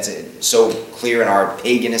system that's so clear in our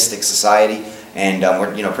paganistic society. And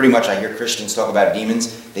we're, pretty much I hear Christians talk about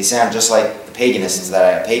demons. They sound just like the pagans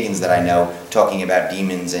that I know talking about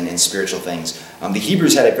demons and spiritual things. The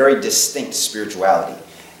Hebrews had a very distinct spirituality.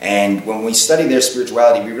 And when we study their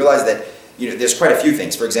spirituality, we realize that there's quite a few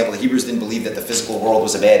things. For example, the Hebrews didn't believe that the physical world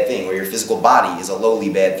was a bad thing, or your physical body is a lowly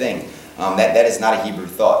bad thing. That is not a Hebrew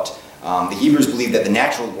thought. The Hebrews believed that the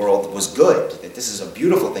natural world was good, that this is a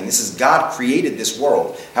beautiful thing. This is God created this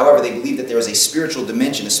world. However, they believed that there was a spiritual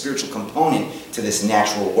dimension, a spiritual component to this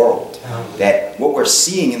natural world. That what we're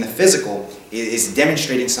seeing in the physical is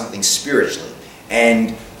demonstrating something spiritually.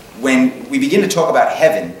 And when we begin to talk about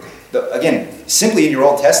heaven, again, simply in your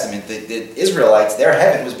Old Testament, the Israelites, their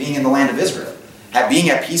heaven was being in the land of Israel. Being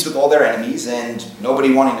at peace with all their enemies and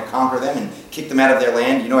nobody wanting to conquer them and kick them out of their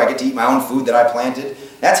land. I get to eat my own food that I planted.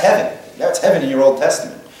 That's heaven. That's heaven in your Old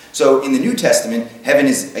Testament. So in the New Testament, heaven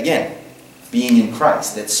is, again, being in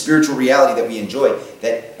Christ, that spiritual reality that we enjoy,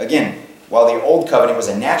 that, again, while the old covenant was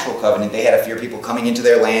a natural covenant, they had to fear people coming into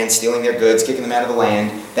their land, stealing their goods, kicking them out of the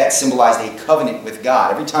land. That symbolized a covenant with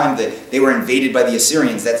God. Every time that they were invaded by the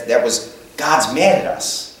Assyrians, that was, God's mad at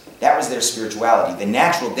us. That was their spirituality. The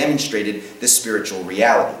natural demonstrated the spiritual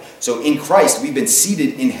reality. So in Christ, we've been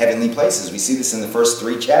seated in heavenly places. We see this in the first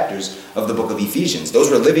 3 chapters of the book of Ephesians.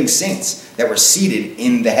 Those were living saints that were seated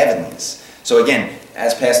in the heavenlies. So again,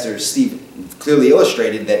 as Pastor Steve clearly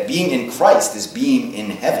illustrated, that being in Christ is being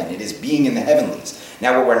in heaven. It is being in the heavenlies.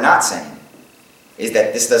 Now what we're not saying is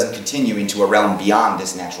that this doesn't continue into a realm beyond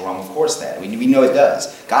this natural realm. Of course that. We know it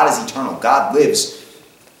does. God is eternal. God lives.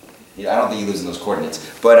 I don't think he lives in those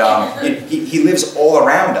coordinates, but he lives all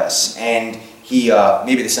around us, and he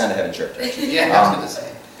maybe the Sound of Heaven Church. Actually. Yeah, I was going to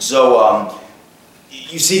say. So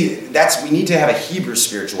you see, we need to have a Hebrew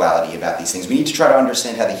spirituality about these things. We need to try to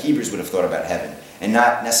understand how the Hebrews would have thought about heaven, and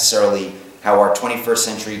not necessarily how our 21st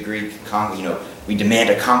century Greek, we demand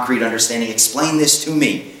a concrete understanding. Explain this to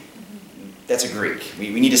me. That's a Greek.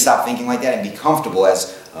 We need to stop thinking like that and be comfortable,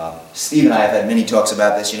 as Steve and I have had many talks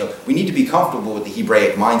about this. We need to be comfortable with the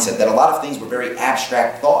Hebraic mindset, that a lot of things were very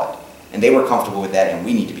abstract thought, and they were comfortable with that, and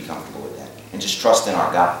we need to be comfortable with that, and just trust in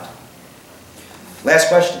our God. Last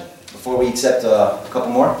question, before we accept a couple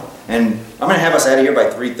more. And I'm going to have us out of here by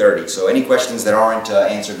 3:30, so any questions that aren't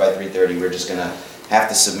answered by 3:30, we're just going to have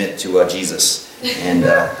to submit to Jesus, and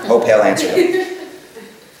hope he'll answer them.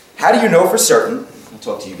 How do you know for certain, I'll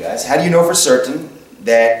talk to you guys, how do you know for certain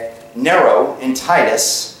that Nero and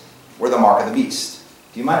Titus were the mark of the beast?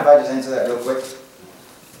 Do you mind if I just answer that real quick?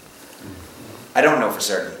 I don't know for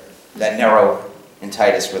certain that Nero and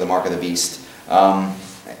Titus were the mark of the beast.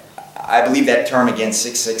 I believe that term again,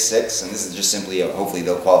 666, and this is just simply, hopefully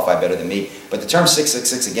they'll qualify better than me, but the term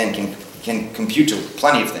 666 again can compute to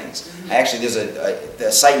plenty of things. Actually, there's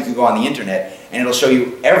a site you can go on the internet, and it'll show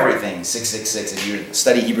you everything 666. If you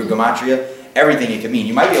study Hebrew gematria, everything it could mean.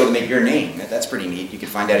 You might be able to make your name. That's pretty neat. You can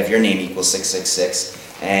find out if your name equals 666.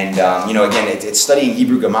 And, again, it's studying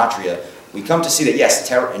Hebrew gematria. We come to see that, yes,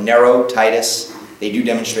 Nero, Titus, they do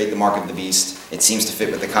demonstrate the mark of the beast. It seems to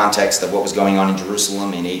fit with the context of what was going on in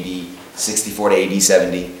Jerusalem in AD 64 to AD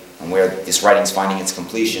 70, and where this writing's finding its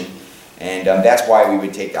completion. And that's why I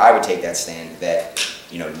would take that stand, that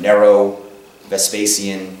Nero,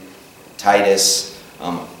 Vespasian, Titus,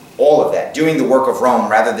 all of that, doing the work of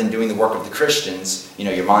Rome rather than doing the work of the Christians,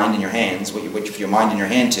 your mind and your hands, what you put your mind and your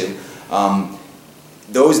hand to,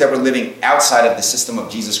 those that were living outside of the system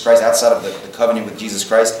of Jesus Christ, outside of the covenant with Jesus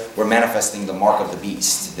Christ, were manifesting the mark of the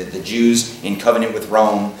beast. The Jews in covenant with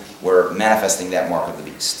Rome were manifesting that mark of the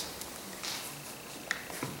beast.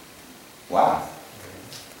 Wow.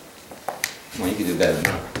 Well, you can do better than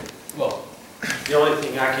that. Well, the only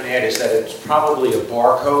thing I can add is that it's probably a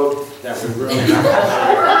barcode that we really not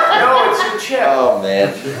familiar. No, it's a chip. Oh,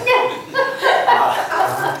 man.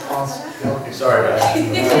 Sorry about that.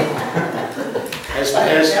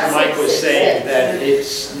 As Mike was saying, that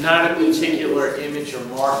it's not a particular image or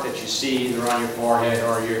mark that you see either on your forehead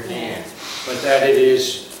or your hand, but that it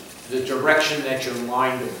is the direction that your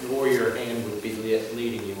mind or your hand would be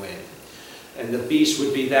leading you in. And the beast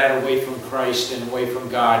would be that away from Christ and away from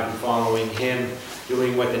God and following him,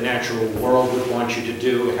 doing what the natural world would want you to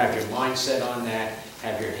do, have your mind set on that,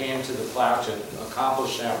 have your hand to the plow to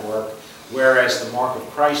accomplish that work. Whereas the mark of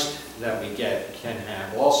Christ that we can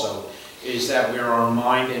have also is that where our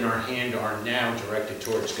mind and our hand are now directed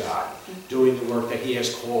towards God, doing the work that he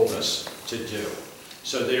has called us to do.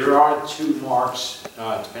 So there are two marks,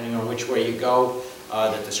 depending on which way you go,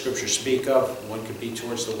 that the scriptures speak of. One could be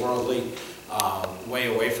towards the worldly,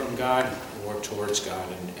 way away from God, or towards God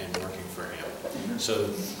and working for him. So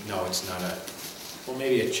no, it's not well,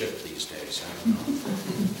 maybe a chip these days,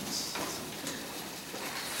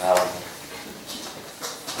 I don't know.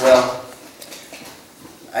 Well,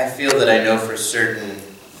 I feel that I know for certain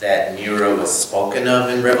that Nero was spoken of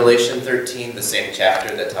in Revelation 13, the same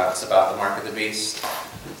chapter that talks about the mark of the beast,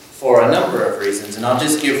 for a number of reasons. And I'll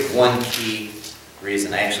just give one key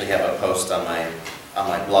reason. I actually have a post on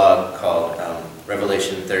my blog called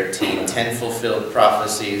Revelation 13, 10 Fulfilled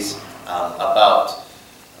Prophecies, about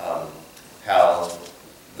how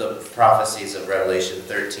the prophecies of Revelation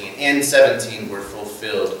 13 and 17 were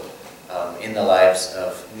fulfilled in the lives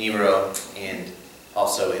of Nero and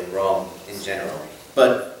also in Rome in general.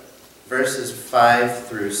 But verses 5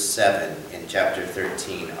 through 7 in chapter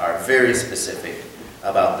 13 are very specific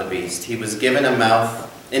about the beast. He was given a mouth,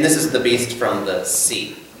 and this is the beast from the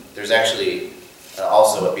sea. There's actually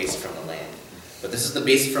also a beast from the land. But this is the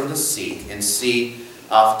beast from the sea. And sea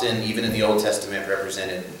often, even in the Old Testament,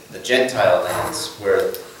 represented the Gentile lands,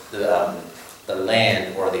 where the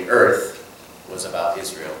land or the earth was about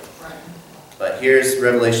Israel. But here's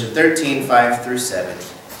Revelation 13, 5 through 7.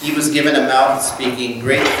 He was given a mouth speaking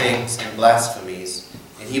great things and blasphemies,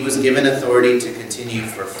 and he was given authority to continue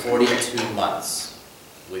for 42 months,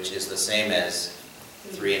 which is the same as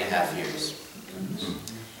 3.5 years.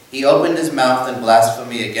 He opened his mouth in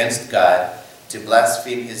blasphemy against God, to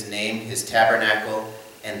blaspheme his name, his tabernacle,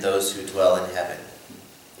 and those who dwell in heaven.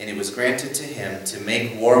 And it was granted to him to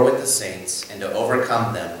make war with the saints and to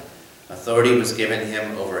overcome them. Authority was given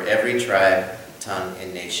him over every tribe, tongue,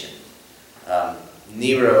 and nation.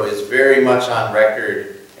 Nero is very much on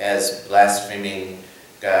record as blaspheming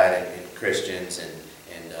God and Christians and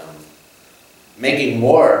making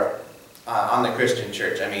war on the Christian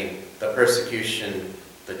church. I mean, the persecution,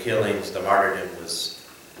 the killings, the martyrdom was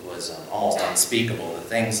almost unspeakable. The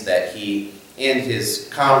things that he and his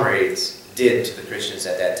comrades did to the Christians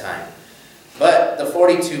at that time. But the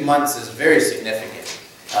 42 months is very significant.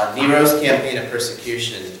 Nero's campaign of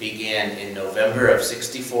persecution began in November of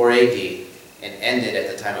 64 AD and ended at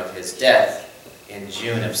the time of his death in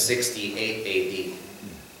June of 68 AD.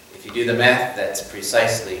 If you do the math, that's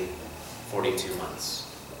precisely 42 months.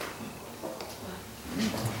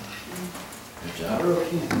 Good job.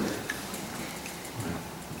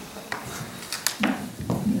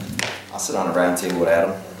 I'll sit on a round table with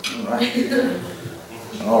Adam. All right.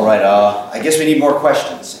 All right, I guess we need more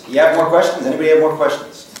questions. You have more questions? Anybody have more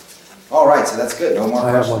questions? All right, so that's good. No more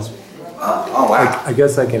I have questions. one. Oh, wow. I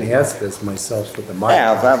guess I can ask this myself with the mic.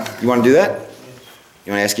 Yeah, you want to do that?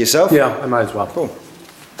 You want to ask yourself? Yeah, I might as well. Cool.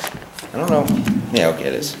 I don't know. Yeah, okay,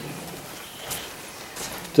 it is.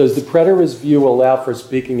 Does the preterist view allow for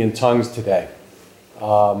speaking in tongues today?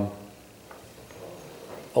 A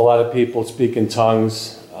lot of people speak in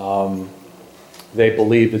tongues. They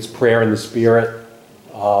believe it's prayer in the Spirit,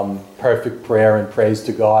 perfect prayer and praise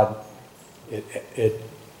to God. It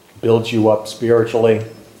builds you up spiritually.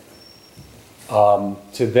 To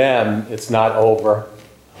them, it's not over.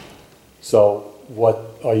 So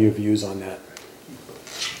what are your views on that?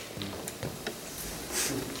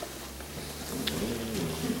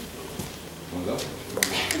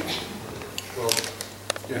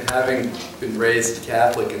 Having been raised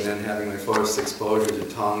Catholic and then having my first exposure to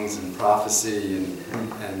tongues and prophecy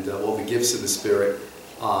and all the gifts of the Spirit,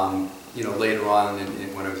 later on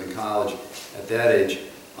when I was in college at that age,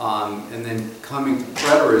 and then coming to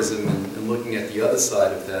preterism and looking at the other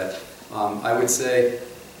side of that, I would say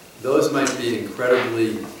those might be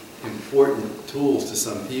incredibly important tools to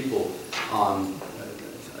some people. A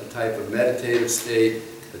type of meditative state,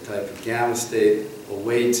 a type of gamma state, a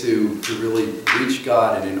way to really reach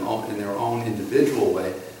God in their own individual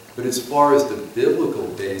way. But as far as the biblical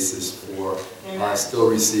basis for still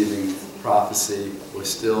receiving prophecy or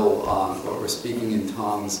still or speaking in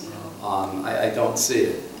tongues, I don't see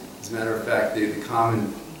it. As a matter of fact, the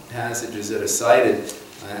common passages that are cited,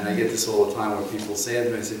 and I get this all the time where people say it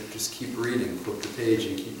to me, I say, just keep reading, flip the page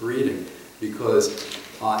and keep reading, because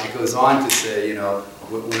it goes on to say,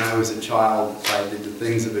 when I was a child, I did the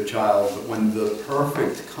things of a child, but when the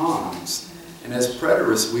perfect comes, and as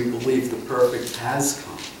preterists, we believe the perfect has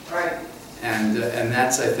come. Right. And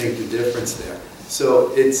that's, I think, the difference there.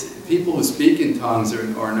 So it's people who speak in tongues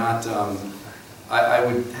are not, I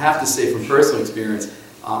would have to say from personal experience,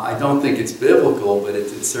 I don't think it's biblical, but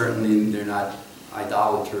it's certainly, they're not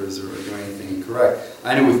idolaters or doing anything incorrect.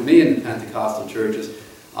 I know with me in the Pentecostal churches,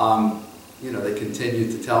 they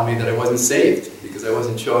continued to tell me that I wasn't saved because I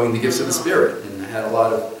wasn't showing the gifts of the Spirit. And I had a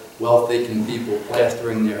lot of well-thinking people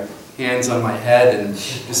plastering their hands on my head and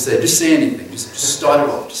just say anything, just start it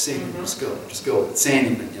off, just say anything, just go, say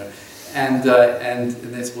anything, And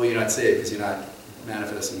that's, well, you're not saved because you're not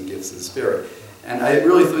manifesting the gifts of the Spirit. And I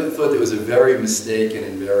really thought that was a very mistaken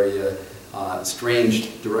and very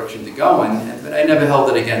strange direction to go in, but I never held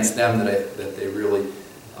it against them that they really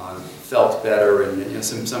felt better. And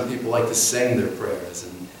some people like to sing their prayers,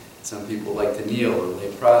 and some people like to kneel or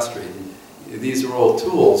lay prostrate. And these are all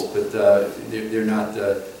tools, but they're not.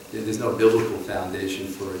 There's no biblical foundation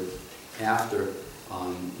for it after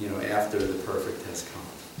after the perfect has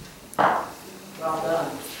come. Well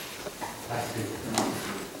done.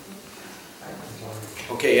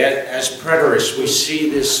 Okay, as preterists, we see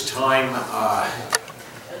this time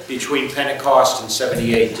between Pentecost and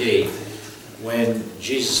 70 AD when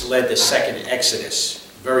Jesus led the second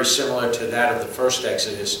Exodus, very similar to that of the first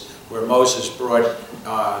Exodus, where Moses brought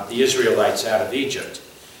the Israelites out of Egypt.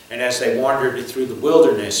 And as they wandered through the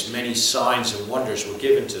wilderness, many signs and wonders were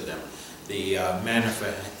given to them. The manna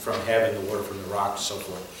from heaven, the water from the rock, and so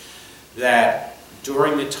forth. That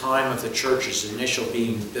during the time of the church's initial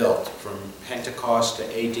being built, from Pentecost to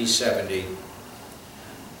AD 70,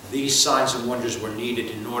 these signs and wonders were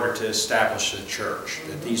needed in order to establish the church,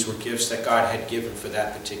 that these were gifts that God had given for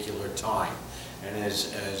that particular time. And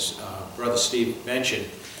as Brother Steve mentioned,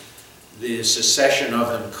 the cessation of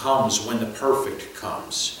them comes when the perfect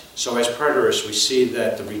comes. So as preterists, we see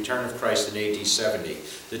that the return of Christ in AD 70,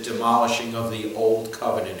 the demolishing of the old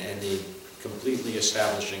covenant and the completely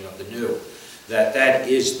establishing of the new, that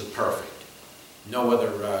is the perfect. No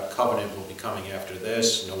other covenant will be coming after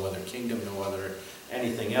this, no other kingdom, no other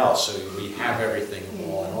anything else. So we have everything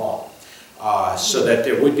all in all. So that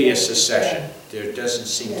there would be a cessation. There doesn't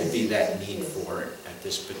seem to be that need for it at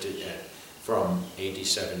this particular, from AD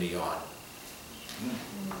 70 on.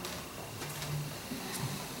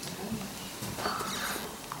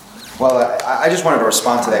 Well, I just wanted to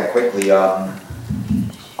respond to that quickly. I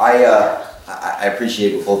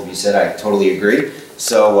appreciate what both of you said. I totally agree.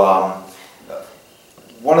 So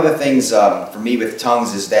one of the things for me with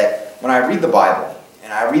tongues is that when I read the Bible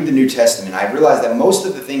and I read the New Testament, I realize that most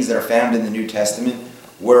of the things that are found in the New Testament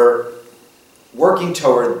were working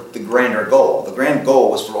toward the grander goal. The grand goal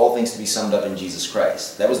was for all things to be summed up in Jesus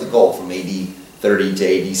Christ. That was the goal from AD 30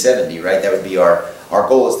 to AD 70, right? That would be our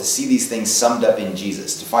goal, is to see these things summed up in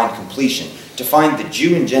Jesus, to find completion, to find the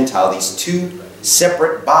Jew and Gentile, these two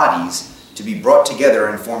separate bodies, to be brought together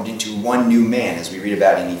and formed into one new man, as we read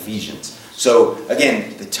about in Ephesians. So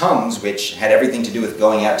again, the tongues, which had everything to do with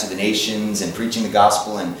going out to the nations and preaching the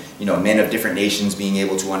gospel, and men of different nations being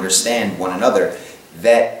able to understand one another,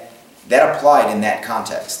 that applied in that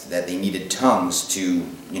context, that they needed tongues to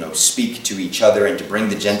speak to each other and to bring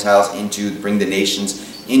the Gentiles bring the nations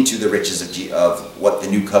into the riches of what the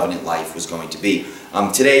new covenant life was going to be.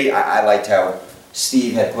 Today, I liked how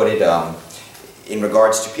Steve had put it in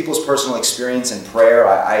regards to people's personal experience and prayer.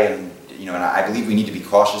 And I believe we need to be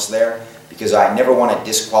cautious there, because I never want to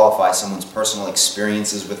disqualify someone's personal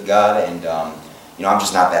experiences with God, and I'm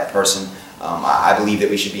just not that person. I believe that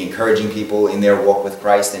we should be encouraging people in their walk with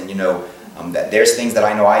Christ, and that there's things that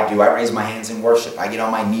I know I do. I raise my hands in worship. I get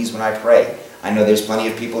on my knees when I pray. I know there's plenty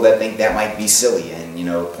of people that think that might be silly and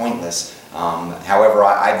pointless. However,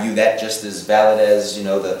 I view that just as valid as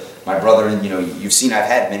my brother. And you've seen I've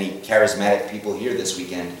had many charismatic people here this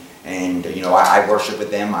weekend, and I worship with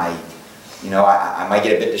them. I might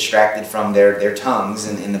get a bit distracted from their tongues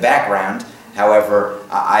in the background. However,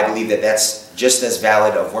 I believe that that's just as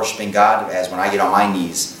valid of worshiping God as when I get on my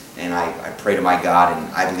knees and I pray to my God,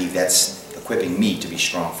 and I believe that's equipping me to be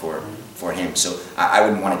strong for Him. So I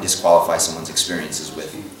wouldn't want to disqualify someone's experiences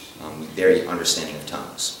with their understanding of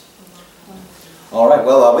tongues. All right,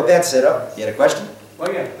 well, with that set up, you had a question?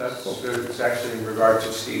 Well, yeah, it's actually in regard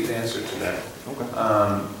to Steve's answer to that. Okay.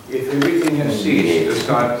 If everything has ceased,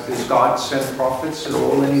 does God send prophets at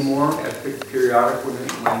all anymore at periodic when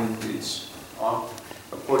it's on,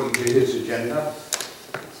 according to His agenda?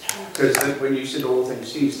 Because when you said all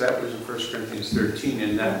things ceased, that was in 1 Corinthians 13,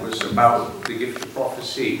 and that was about the gift of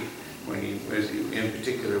prophecy, when he was in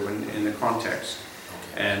particular in the context.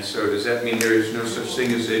 And so does that mean there is no such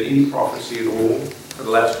thing as any prophecy at all for the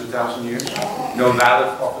last 2,000 years? No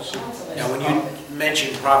valid prophecy? Now, when you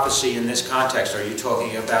mention prophecy in this context, are you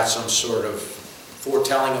talking about some sort of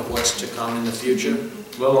foretelling of what's to come in the future?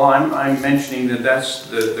 Well, I'm mentioning that that's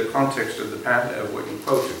the context of of what you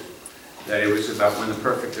quoted. That it was about when the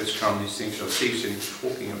perfect has come, these things shall cease, and he's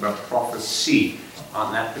talking about prophecy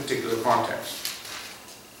on that particular context.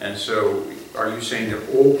 And so, are you saying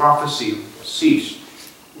that all prophecy ceased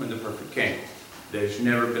when the perfect came? There's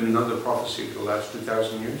never been another prophecy for the last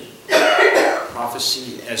 2,000 years?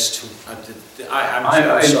 Prophecy as to...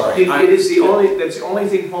 I'm sorry. That's the only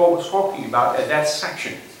thing Paul was talking about at that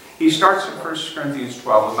section. He starts in 1 Corinthians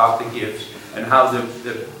 12 about the gifts and how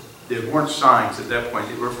there weren't signs at that point.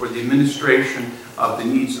 They were for the administration of the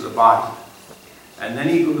needs of the body. And then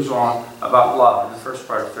he goes on about love in the first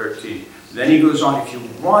part of 13. Then he goes on, if you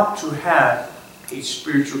want to have a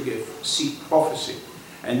spiritual gift, seek prophecy.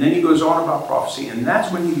 And then he goes on about prophecy, and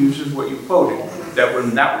that's when he uses what you quoted, that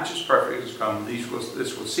when that which is perfect has come, this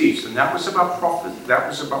will cease. And that was about prophet. That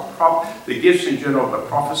was about the gifts in general, but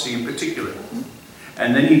prophecy in particular.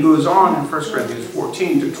 And then he goes on in 1 Corinthians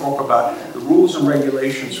 14 to talk about the rules and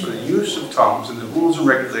regulations for the use of tongues and the rules and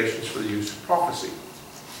regulations for the use of prophecy.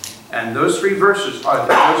 And those three verses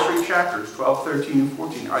those three chapters, 12, 13, and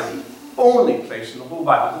 14, are the only place in the whole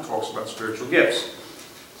Bible that talks about spiritual gifts.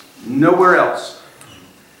 Nowhere else.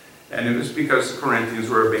 And it was because the Corinthians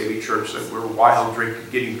were a baby church that were wild,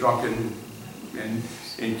 getting drunk and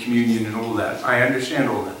in communion and all that. I understand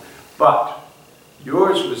all that. But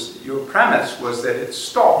your premise was that it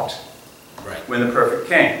stopped Right. when the perfect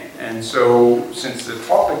came. And so, since the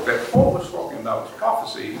topic that Paul was talking about was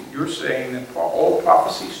prophecy, you're saying that all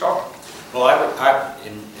prophecy stopped? Well,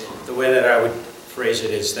 the way that I would phrase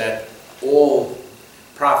it is that all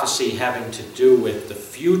prophecy having to do with the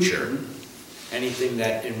future, anything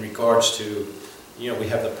that in regards to, you know, we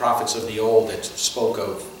have the prophets of the old that spoke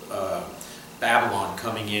of Babylon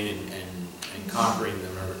coming in and conquering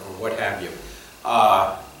them or what have you.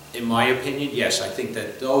 In my opinion, yes, I think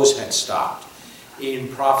that those had stopped. In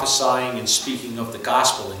prophesying and speaking of the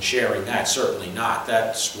gospel and sharing that, certainly not.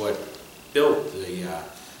 That's what built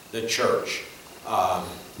the church.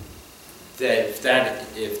 If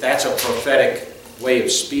that's a prophetic way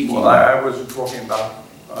of speaking. Well, I wasn't talking about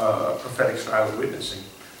a prophetic style of witnessing.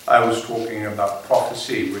 I was talking about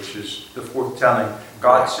prophecy, which is the foretelling.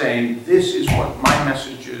 God saying, this is what my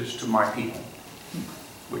message is to my people,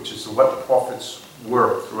 which is what the prophets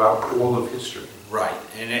were throughout all of history. Right,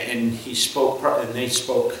 and he spoke, and they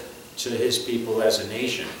spoke to his people as a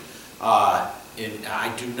nation. And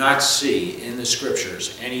I do not see in the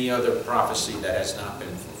scriptures any other prophecy that has not been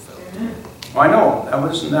fulfilled. Well, I know, that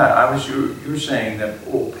wasn't that. You're saying that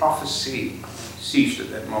all prophecy ceased at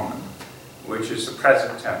that moment, which is the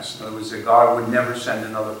present tense. In other words, that God would never send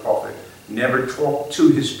another prophet, never talk to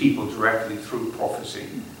his people directly through prophecy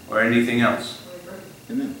or anything else.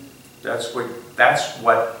 Amen. That's what,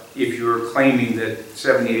 if you're claiming that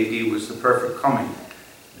 70 AD was the perfect coming,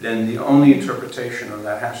 then the only interpretation of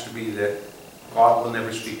that has to be that God will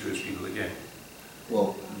never speak to his people again.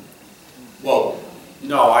 Well,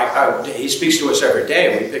 no, he speaks to us every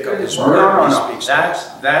day. We pick up his word. No. He speaks to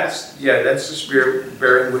us. That's the Spirit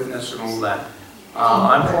bearing witness and all that.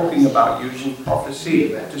 I'm talking about using prophecy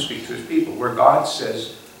to speak to his people, where God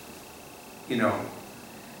says, you know,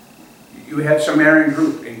 you had some erring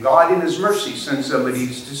group, and God in his mercy sends somebody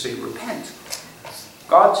to say, repent.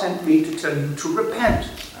 God sent me to tell you to repent.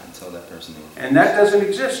 I tell that person. And that doesn't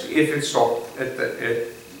exist if it's so.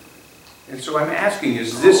 And so I'm asking,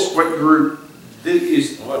 is this what you're...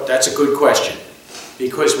 Well, that's a good question,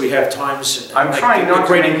 because we have times. I'm trying not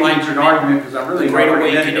to make it into an argument, because I'm really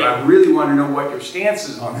I really want to know what your stance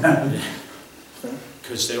is on that.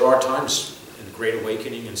 Because there are times in the Great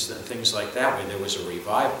Awakening and things like that where there was a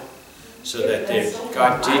revival, so that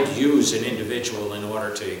God did use an individual in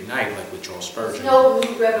order to ignite, like with Charles Spurgeon. No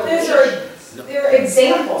new revelation. There are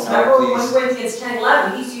examples. Remember 1 Corinthians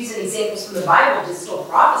 10:11, he's using examples from the Bible to still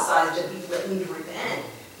prophesy to people that need to repent.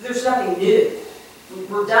 There's nothing new.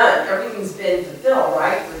 We're done. Everything's been fulfilled,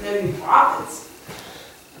 right? There's no new prophets.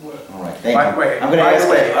 All right, thank By you. the way, I'm going to ask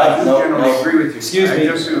I generally agree with you. Excuse me.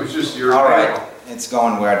 It was just your... All right, it's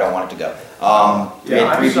going where I don't want it to go. Yeah,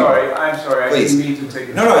 I'm sorry. Please. I didn't mean to take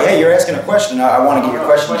it. No, hey, you're asking a question. I want to get your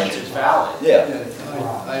question The question is answered. valid. Yeah.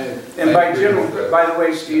 And by the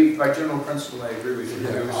way, Steve, by general principle, I agree with you.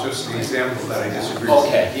 It was just the example that I disagree with.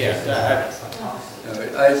 Okay, yeah.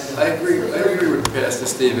 I agree with Pastor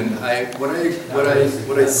Stephen.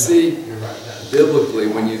 What I see biblically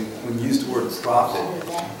when you use the word prophet,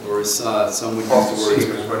 or some would use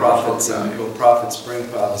the word prophets bring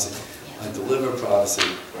prophecy, deliver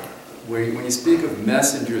prophecy. When you speak of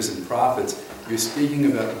messengers and prophets, you're speaking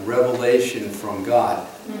about revelation from God.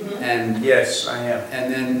 And yes, I am.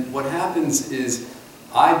 And then what happens is,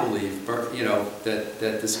 I believe, you know, that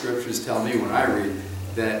the scriptures tell me when I read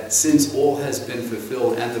that since all has been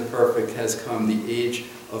fulfilled and the perfect has come, the age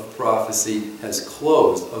of prophecy has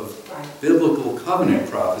closed, of biblical covenant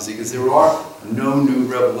prophecy, because there are no new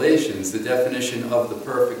revelations. The definition of the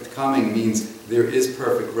perfect coming means there is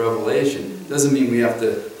perfect revelation. Doesn't mean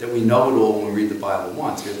that we know it all when we read the Bible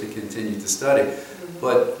once. We have to continue to study.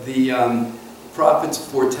 But the prophets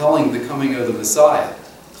foretelling the coming of the Messiah,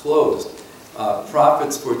 closed.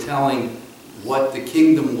 Prophets foretelling what the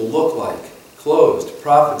kingdom will look like, closed.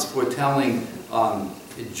 Prophets foretelling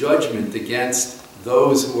judgment against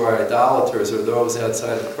those who are idolaters or those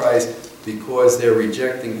outside of Christ because they're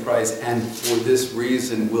rejecting Christ and for this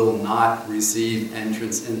reason will not receive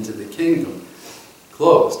entrance into the kingdom,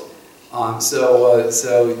 closed. But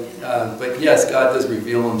yes, God does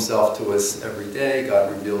reveal himself to us every day.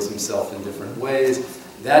 God reveals himself in different ways.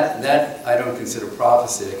 That I don't consider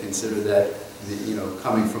prophecy. I consider that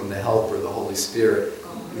coming from the Helper, the Holy Spirit,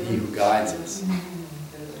 he who guides us.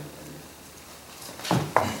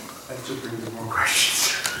 That just brings me more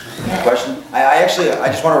questions. Question? I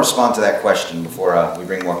just want to respond to that question before we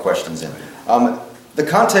bring more questions in. The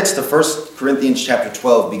context of 1 Corinthians chapter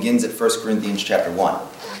 12 begins at 1 Corinthians chapter 1.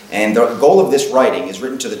 And the goal of this writing is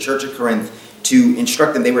written to the church at Corinth to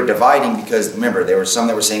instruct them. They were dividing because, remember, there were some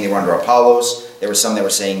that were saying they were under Apollos. There were some that were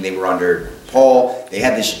saying they were under Paul. They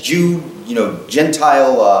had this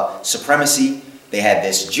Gentile supremacy. They had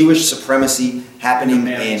this Jewish supremacy happening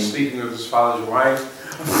in... sleeping with his father's wife.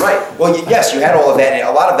 Right. Well, yes, you had all of that. And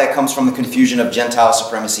a lot of that comes from the confusion of Gentile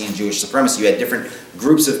supremacy and Jewish supremacy. You had different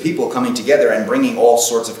groups of people coming together and bringing all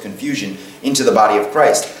sorts of confusion into the body of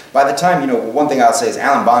Christ. By the time, one thing I'll say is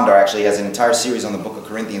Alan Bondar actually has an entire series on the book of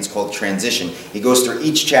Corinthians called Transition. He goes through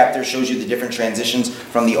each chapter, shows you the different transitions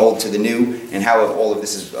from the old to the new, and how all of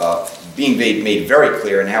this is being made very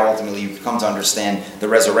clear, and how ultimately you come to understand the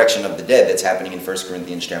resurrection of the dead that's happening in 1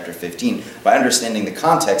 Corinthians chapter 15 by understanding the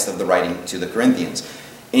context of the writing to the Corinthians.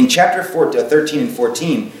 In chapter 13 and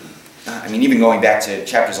 14, even going back to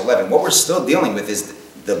chapters 11, what we're still dealing with is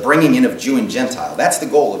the bringing in of Jew and Gentile. That's the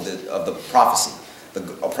goal of the prophecy.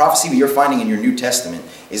 A prophecy that you're finding in your New Testament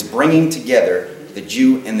is bringing together the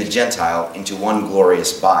Jew and the Gentile into one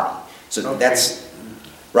glorious body. So that's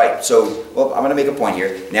right. So, well, I'm going to make a point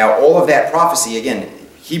here. Now, all of that prophecy, again,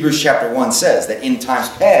 Hebrews chapter 1 says that in times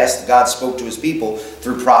past, God spoke to his people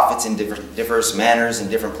through prophets in diverse manners and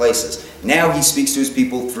different places. Now he speaks to his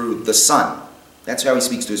people through the Son. That's how he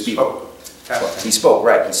speaks to his people. He spoke,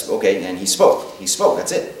 right. He spoke, and he spoke. He spoke,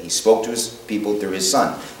 that's it. He spoke to his people through his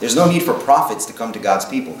Son. There's no need for prophets to come to God's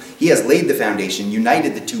people. He has laid the foundation,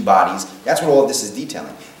 united the two bodies. That's what all of this is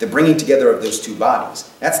detailing. The bringing together of those two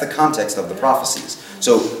bodies. That's the context of the prophecies.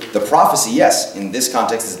 So the prophecy, yes, in this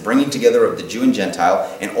context is bringing together of the Jew and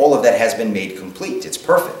Gentile, and all of that has been made complete. It's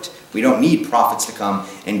perfect. We don't need prophets to come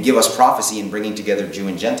and give us prophecy in bringing together Jew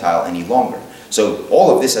and Gentile any longer. So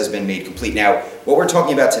all of this has been made complete. Now, what we're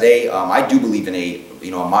talking about today, I do believe in a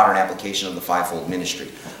modern application of the fivefold ministry.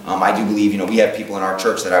 I do believe, we have people in our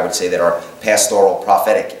church that I would say that are pastoral,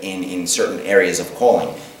 prophetic in certain areas of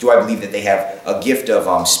calling. Do I believe that they have a gift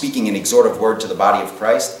of speaking an exhortive word to the body of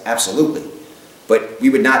Christ? Absolutely. But we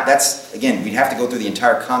would not, we'd have to go through the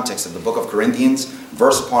entire context of the book of Corinthians,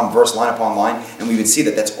 verse upon verse, line upon line, and we would see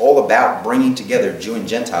that that's all about bringing together Jew and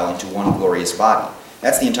Gentile into one glorious body.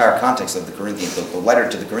 That's the entire context of the Corinthians, the letter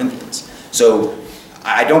to the Corinthians. So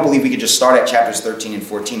I don't believe we could just start at chapters 13 and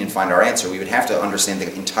 14 and find our answer. We would have to understand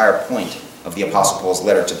the entire point of the Apostle Paul's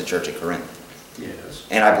letter to the church at Corinth. Yes.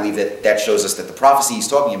 And I believe that shows us that the prophecy he's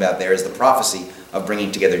talking about there is the prophecy of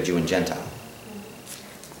bringing together Jew and Gentile.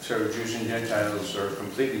 So Jews and Gentiles are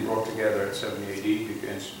completely brought together at 70 AD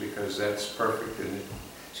because that's perfect. And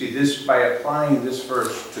see, this, by applying this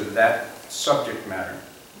verse to that subject matter,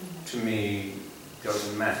 to me,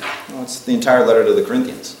 doesn't matter. Well, it's the entire letter to the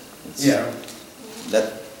Corinthians. Yeah.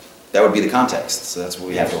 That would be the context, so that's what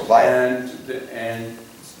we have to apply it. And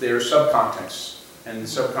there are subcontexts, and the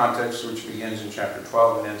subcontext, which begins in chapter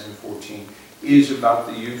 12 and ends in 14, is about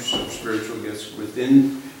the use of spiritual gifts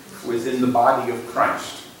within the body of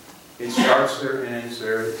Christ. It starts there and ends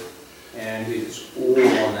there, and it's all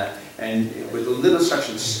on that. And with a little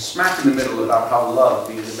section smack in the middle about how love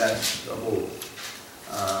being the best of all.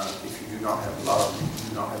 If you do not have love, you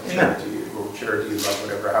do not have charity, or charity, love,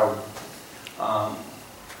 whatever,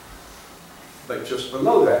 but just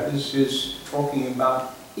below that is talking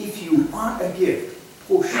about if you want a gift,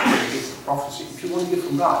 Paul should be a gift of prophecy, if you want a gift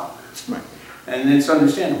from God. Right. And it's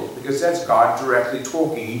understandable, because that's God directly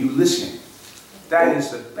talking and you listening. That is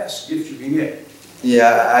the best gift you can get.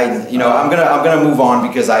 Yeah, I'm gonna move on,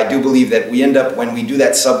 because I do believe that we end up, when we do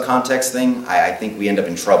that subcontext thing, I think we end up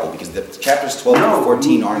in trouble, because the chapters 12 and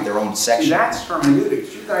 14 aren't their own section. See, that's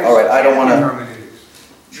hermeneutics. You guys all right, I don't want to. Hermeneutics.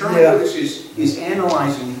 Hermeneutics is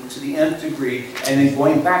analyzing to the nth degree, and then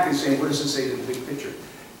going back and saying, what does it say to the big picture?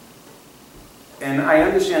 And I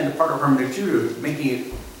understand the part of hermeneutics, making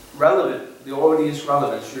it relevant, the audience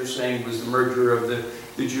relevance, you're saying was the merger of the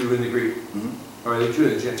Jew and the Greek. Mm-hmm. Or the Jew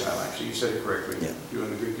and the Gentile, actually, you said it correctly. Yeah. Jew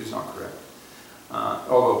and the Greek is not correct.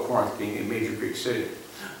 Although Corinth being a major Greek city.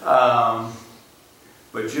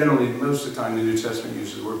 But generally, most of the time, the New Testament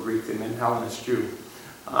uses the word Greek, they mean Hellenist Jew.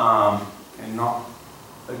 And not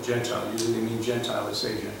a Gentile. Usually they mean Gentile, they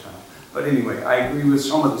say Gentile. But anyway, I agree with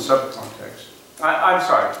some of the subcontext. I'm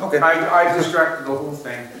sorry. Okay. I distracted the whole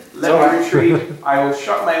thing. Let me retreat. I will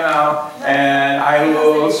shut my mouth and I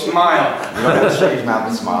will smile. You don't have to shut your mouth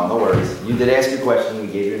and smile. No worries. You did ask your question. We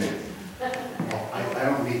gave you an answer. Well, I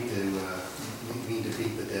don't mean to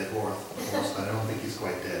beat the dead horse, but I don't think he's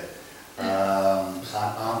quite dead.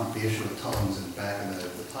 On the issue of tongues and backing the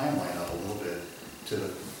timeline up a little bit to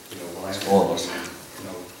what I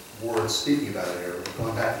words speaking about it here.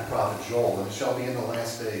 Going back to Prophet Joel, and it shall be in the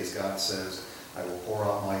last days, God says, I will pour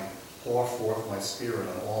forth my spirit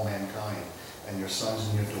on all mankind, and your sons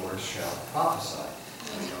and your daughters shall prophesy.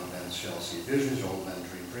 And young men shall see visions, old men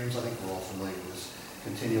dream dreams. I think we're all familiar with this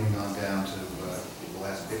continuing on down to the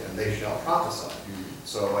last bit, and they shall prophesy.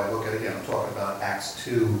 So I look at, again, I'm talking about Acts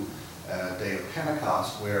 2, day of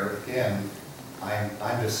Pentecost, where again,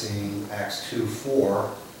 I'm just seeing Acts 2:4,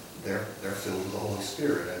 they're filled with the Holy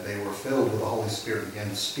Spirit, and they were filled with the Holy Spirit again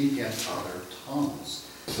to speak in other tongues.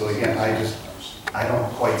 So again, I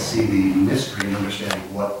don't quite see the mystery in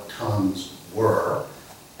understanding what tongues were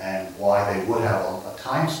and why they would have a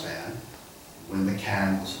time span when the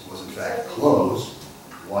canon was in fact closed.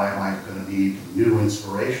 Why am I going to need new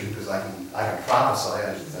inspiration? Because I can prophesy,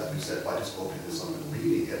 as we said, by just opening this up and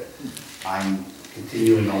reading it. I'm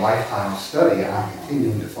continuing a lifetime of study, and I'm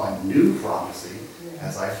continuing to find new prophecy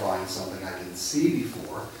as I find something I didn't see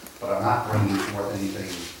before, but I'm not bringing forth anything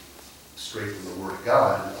straight from the Word of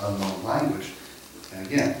God in an unknown language. And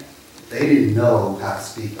again, they didn't know how to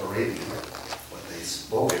speak Arabian, but they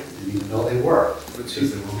spoke it. They didn't even know they were,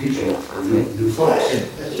 because they were reaching for new folks.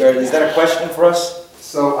 Jared, is that a question for us?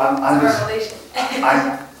 So I'm prophesying.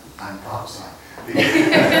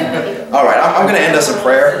 All right, I'm going to end us in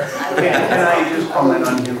prayer. Can I just comment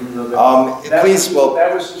on him a little bit? Please, well...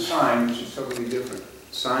 That was a sign, which is totally different.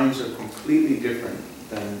 Signs are completely different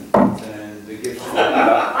than the gifts of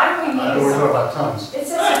God. We're talking about tongues. It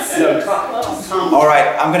says No, tongues. All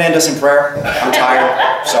right, I'm going to end us in prayer. I'm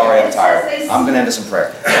tired. Sorry, I'm tired. I'm going to end us in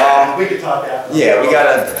prayer. We could talk after. Yeah, we got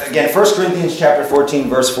to, again, 1 Corinthians chapter 14,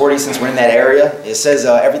 verse 40, since we're in that area, it says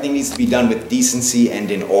everything needs to be done with decency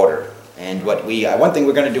and in order. And one thing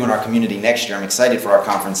we're going to do in our community next year, I'm excited for our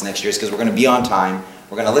conference next year, is because we're going to be on time.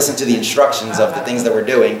 We're going to listen to the instructions of the things that we're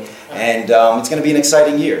doing, and it's going to be an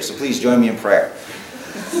exciting year, so please join me in prayer.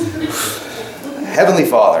 Heavenly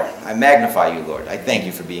Father, I magnify you, Lord. I thank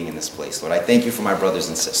you for being in this place, Lord. I thank you for my brothers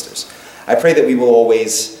and sisters. I pray that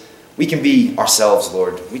we can be ourselves,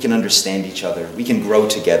 Lord. We can understand each other. We can grow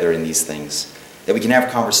together in these things. That we can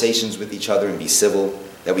have conversations with each other and be civil.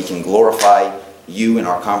 That we can glorify you in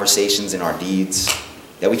our conversations and our deeds.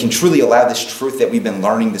 That we can truly allow this truth that we've been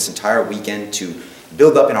learning this entire weekend to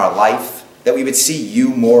build up in our life. That we would see you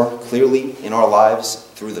more clearly in our lives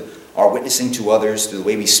through our witnessing to others, through the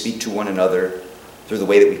way we speak to one another, through the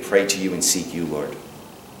way that we pray to you and seek you, Lord.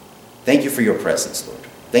 Thank you for your presence, Lord.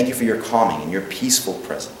 Thank you for your calming and your peaceful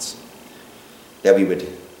presence. That we would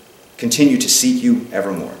continue to seek you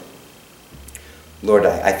evermore. Lord,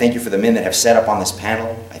 I thank you for the men that have sat up on this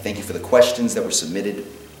panel. I thank you for the questions that were submitted.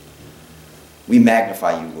 We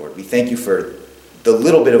magnify you, Lord. We thank you for the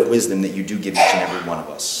little bit of wisdom that you do give each and every one of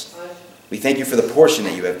us. We thank you for the portion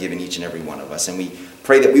that you have given each and every one of us. And we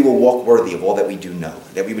pray that we will walk worthy of all that we do know.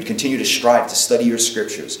 That we would continue to strive to study your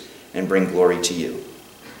scriptures and bring glory to you.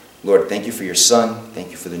 Lord, thank you for your Son.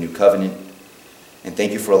 Thank you for the new covenant. And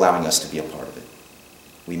thank you for allowing us to be a part of it.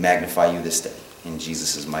 We magnify you this day. In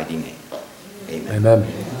Jesus' mighty name. Amen.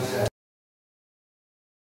 Amen.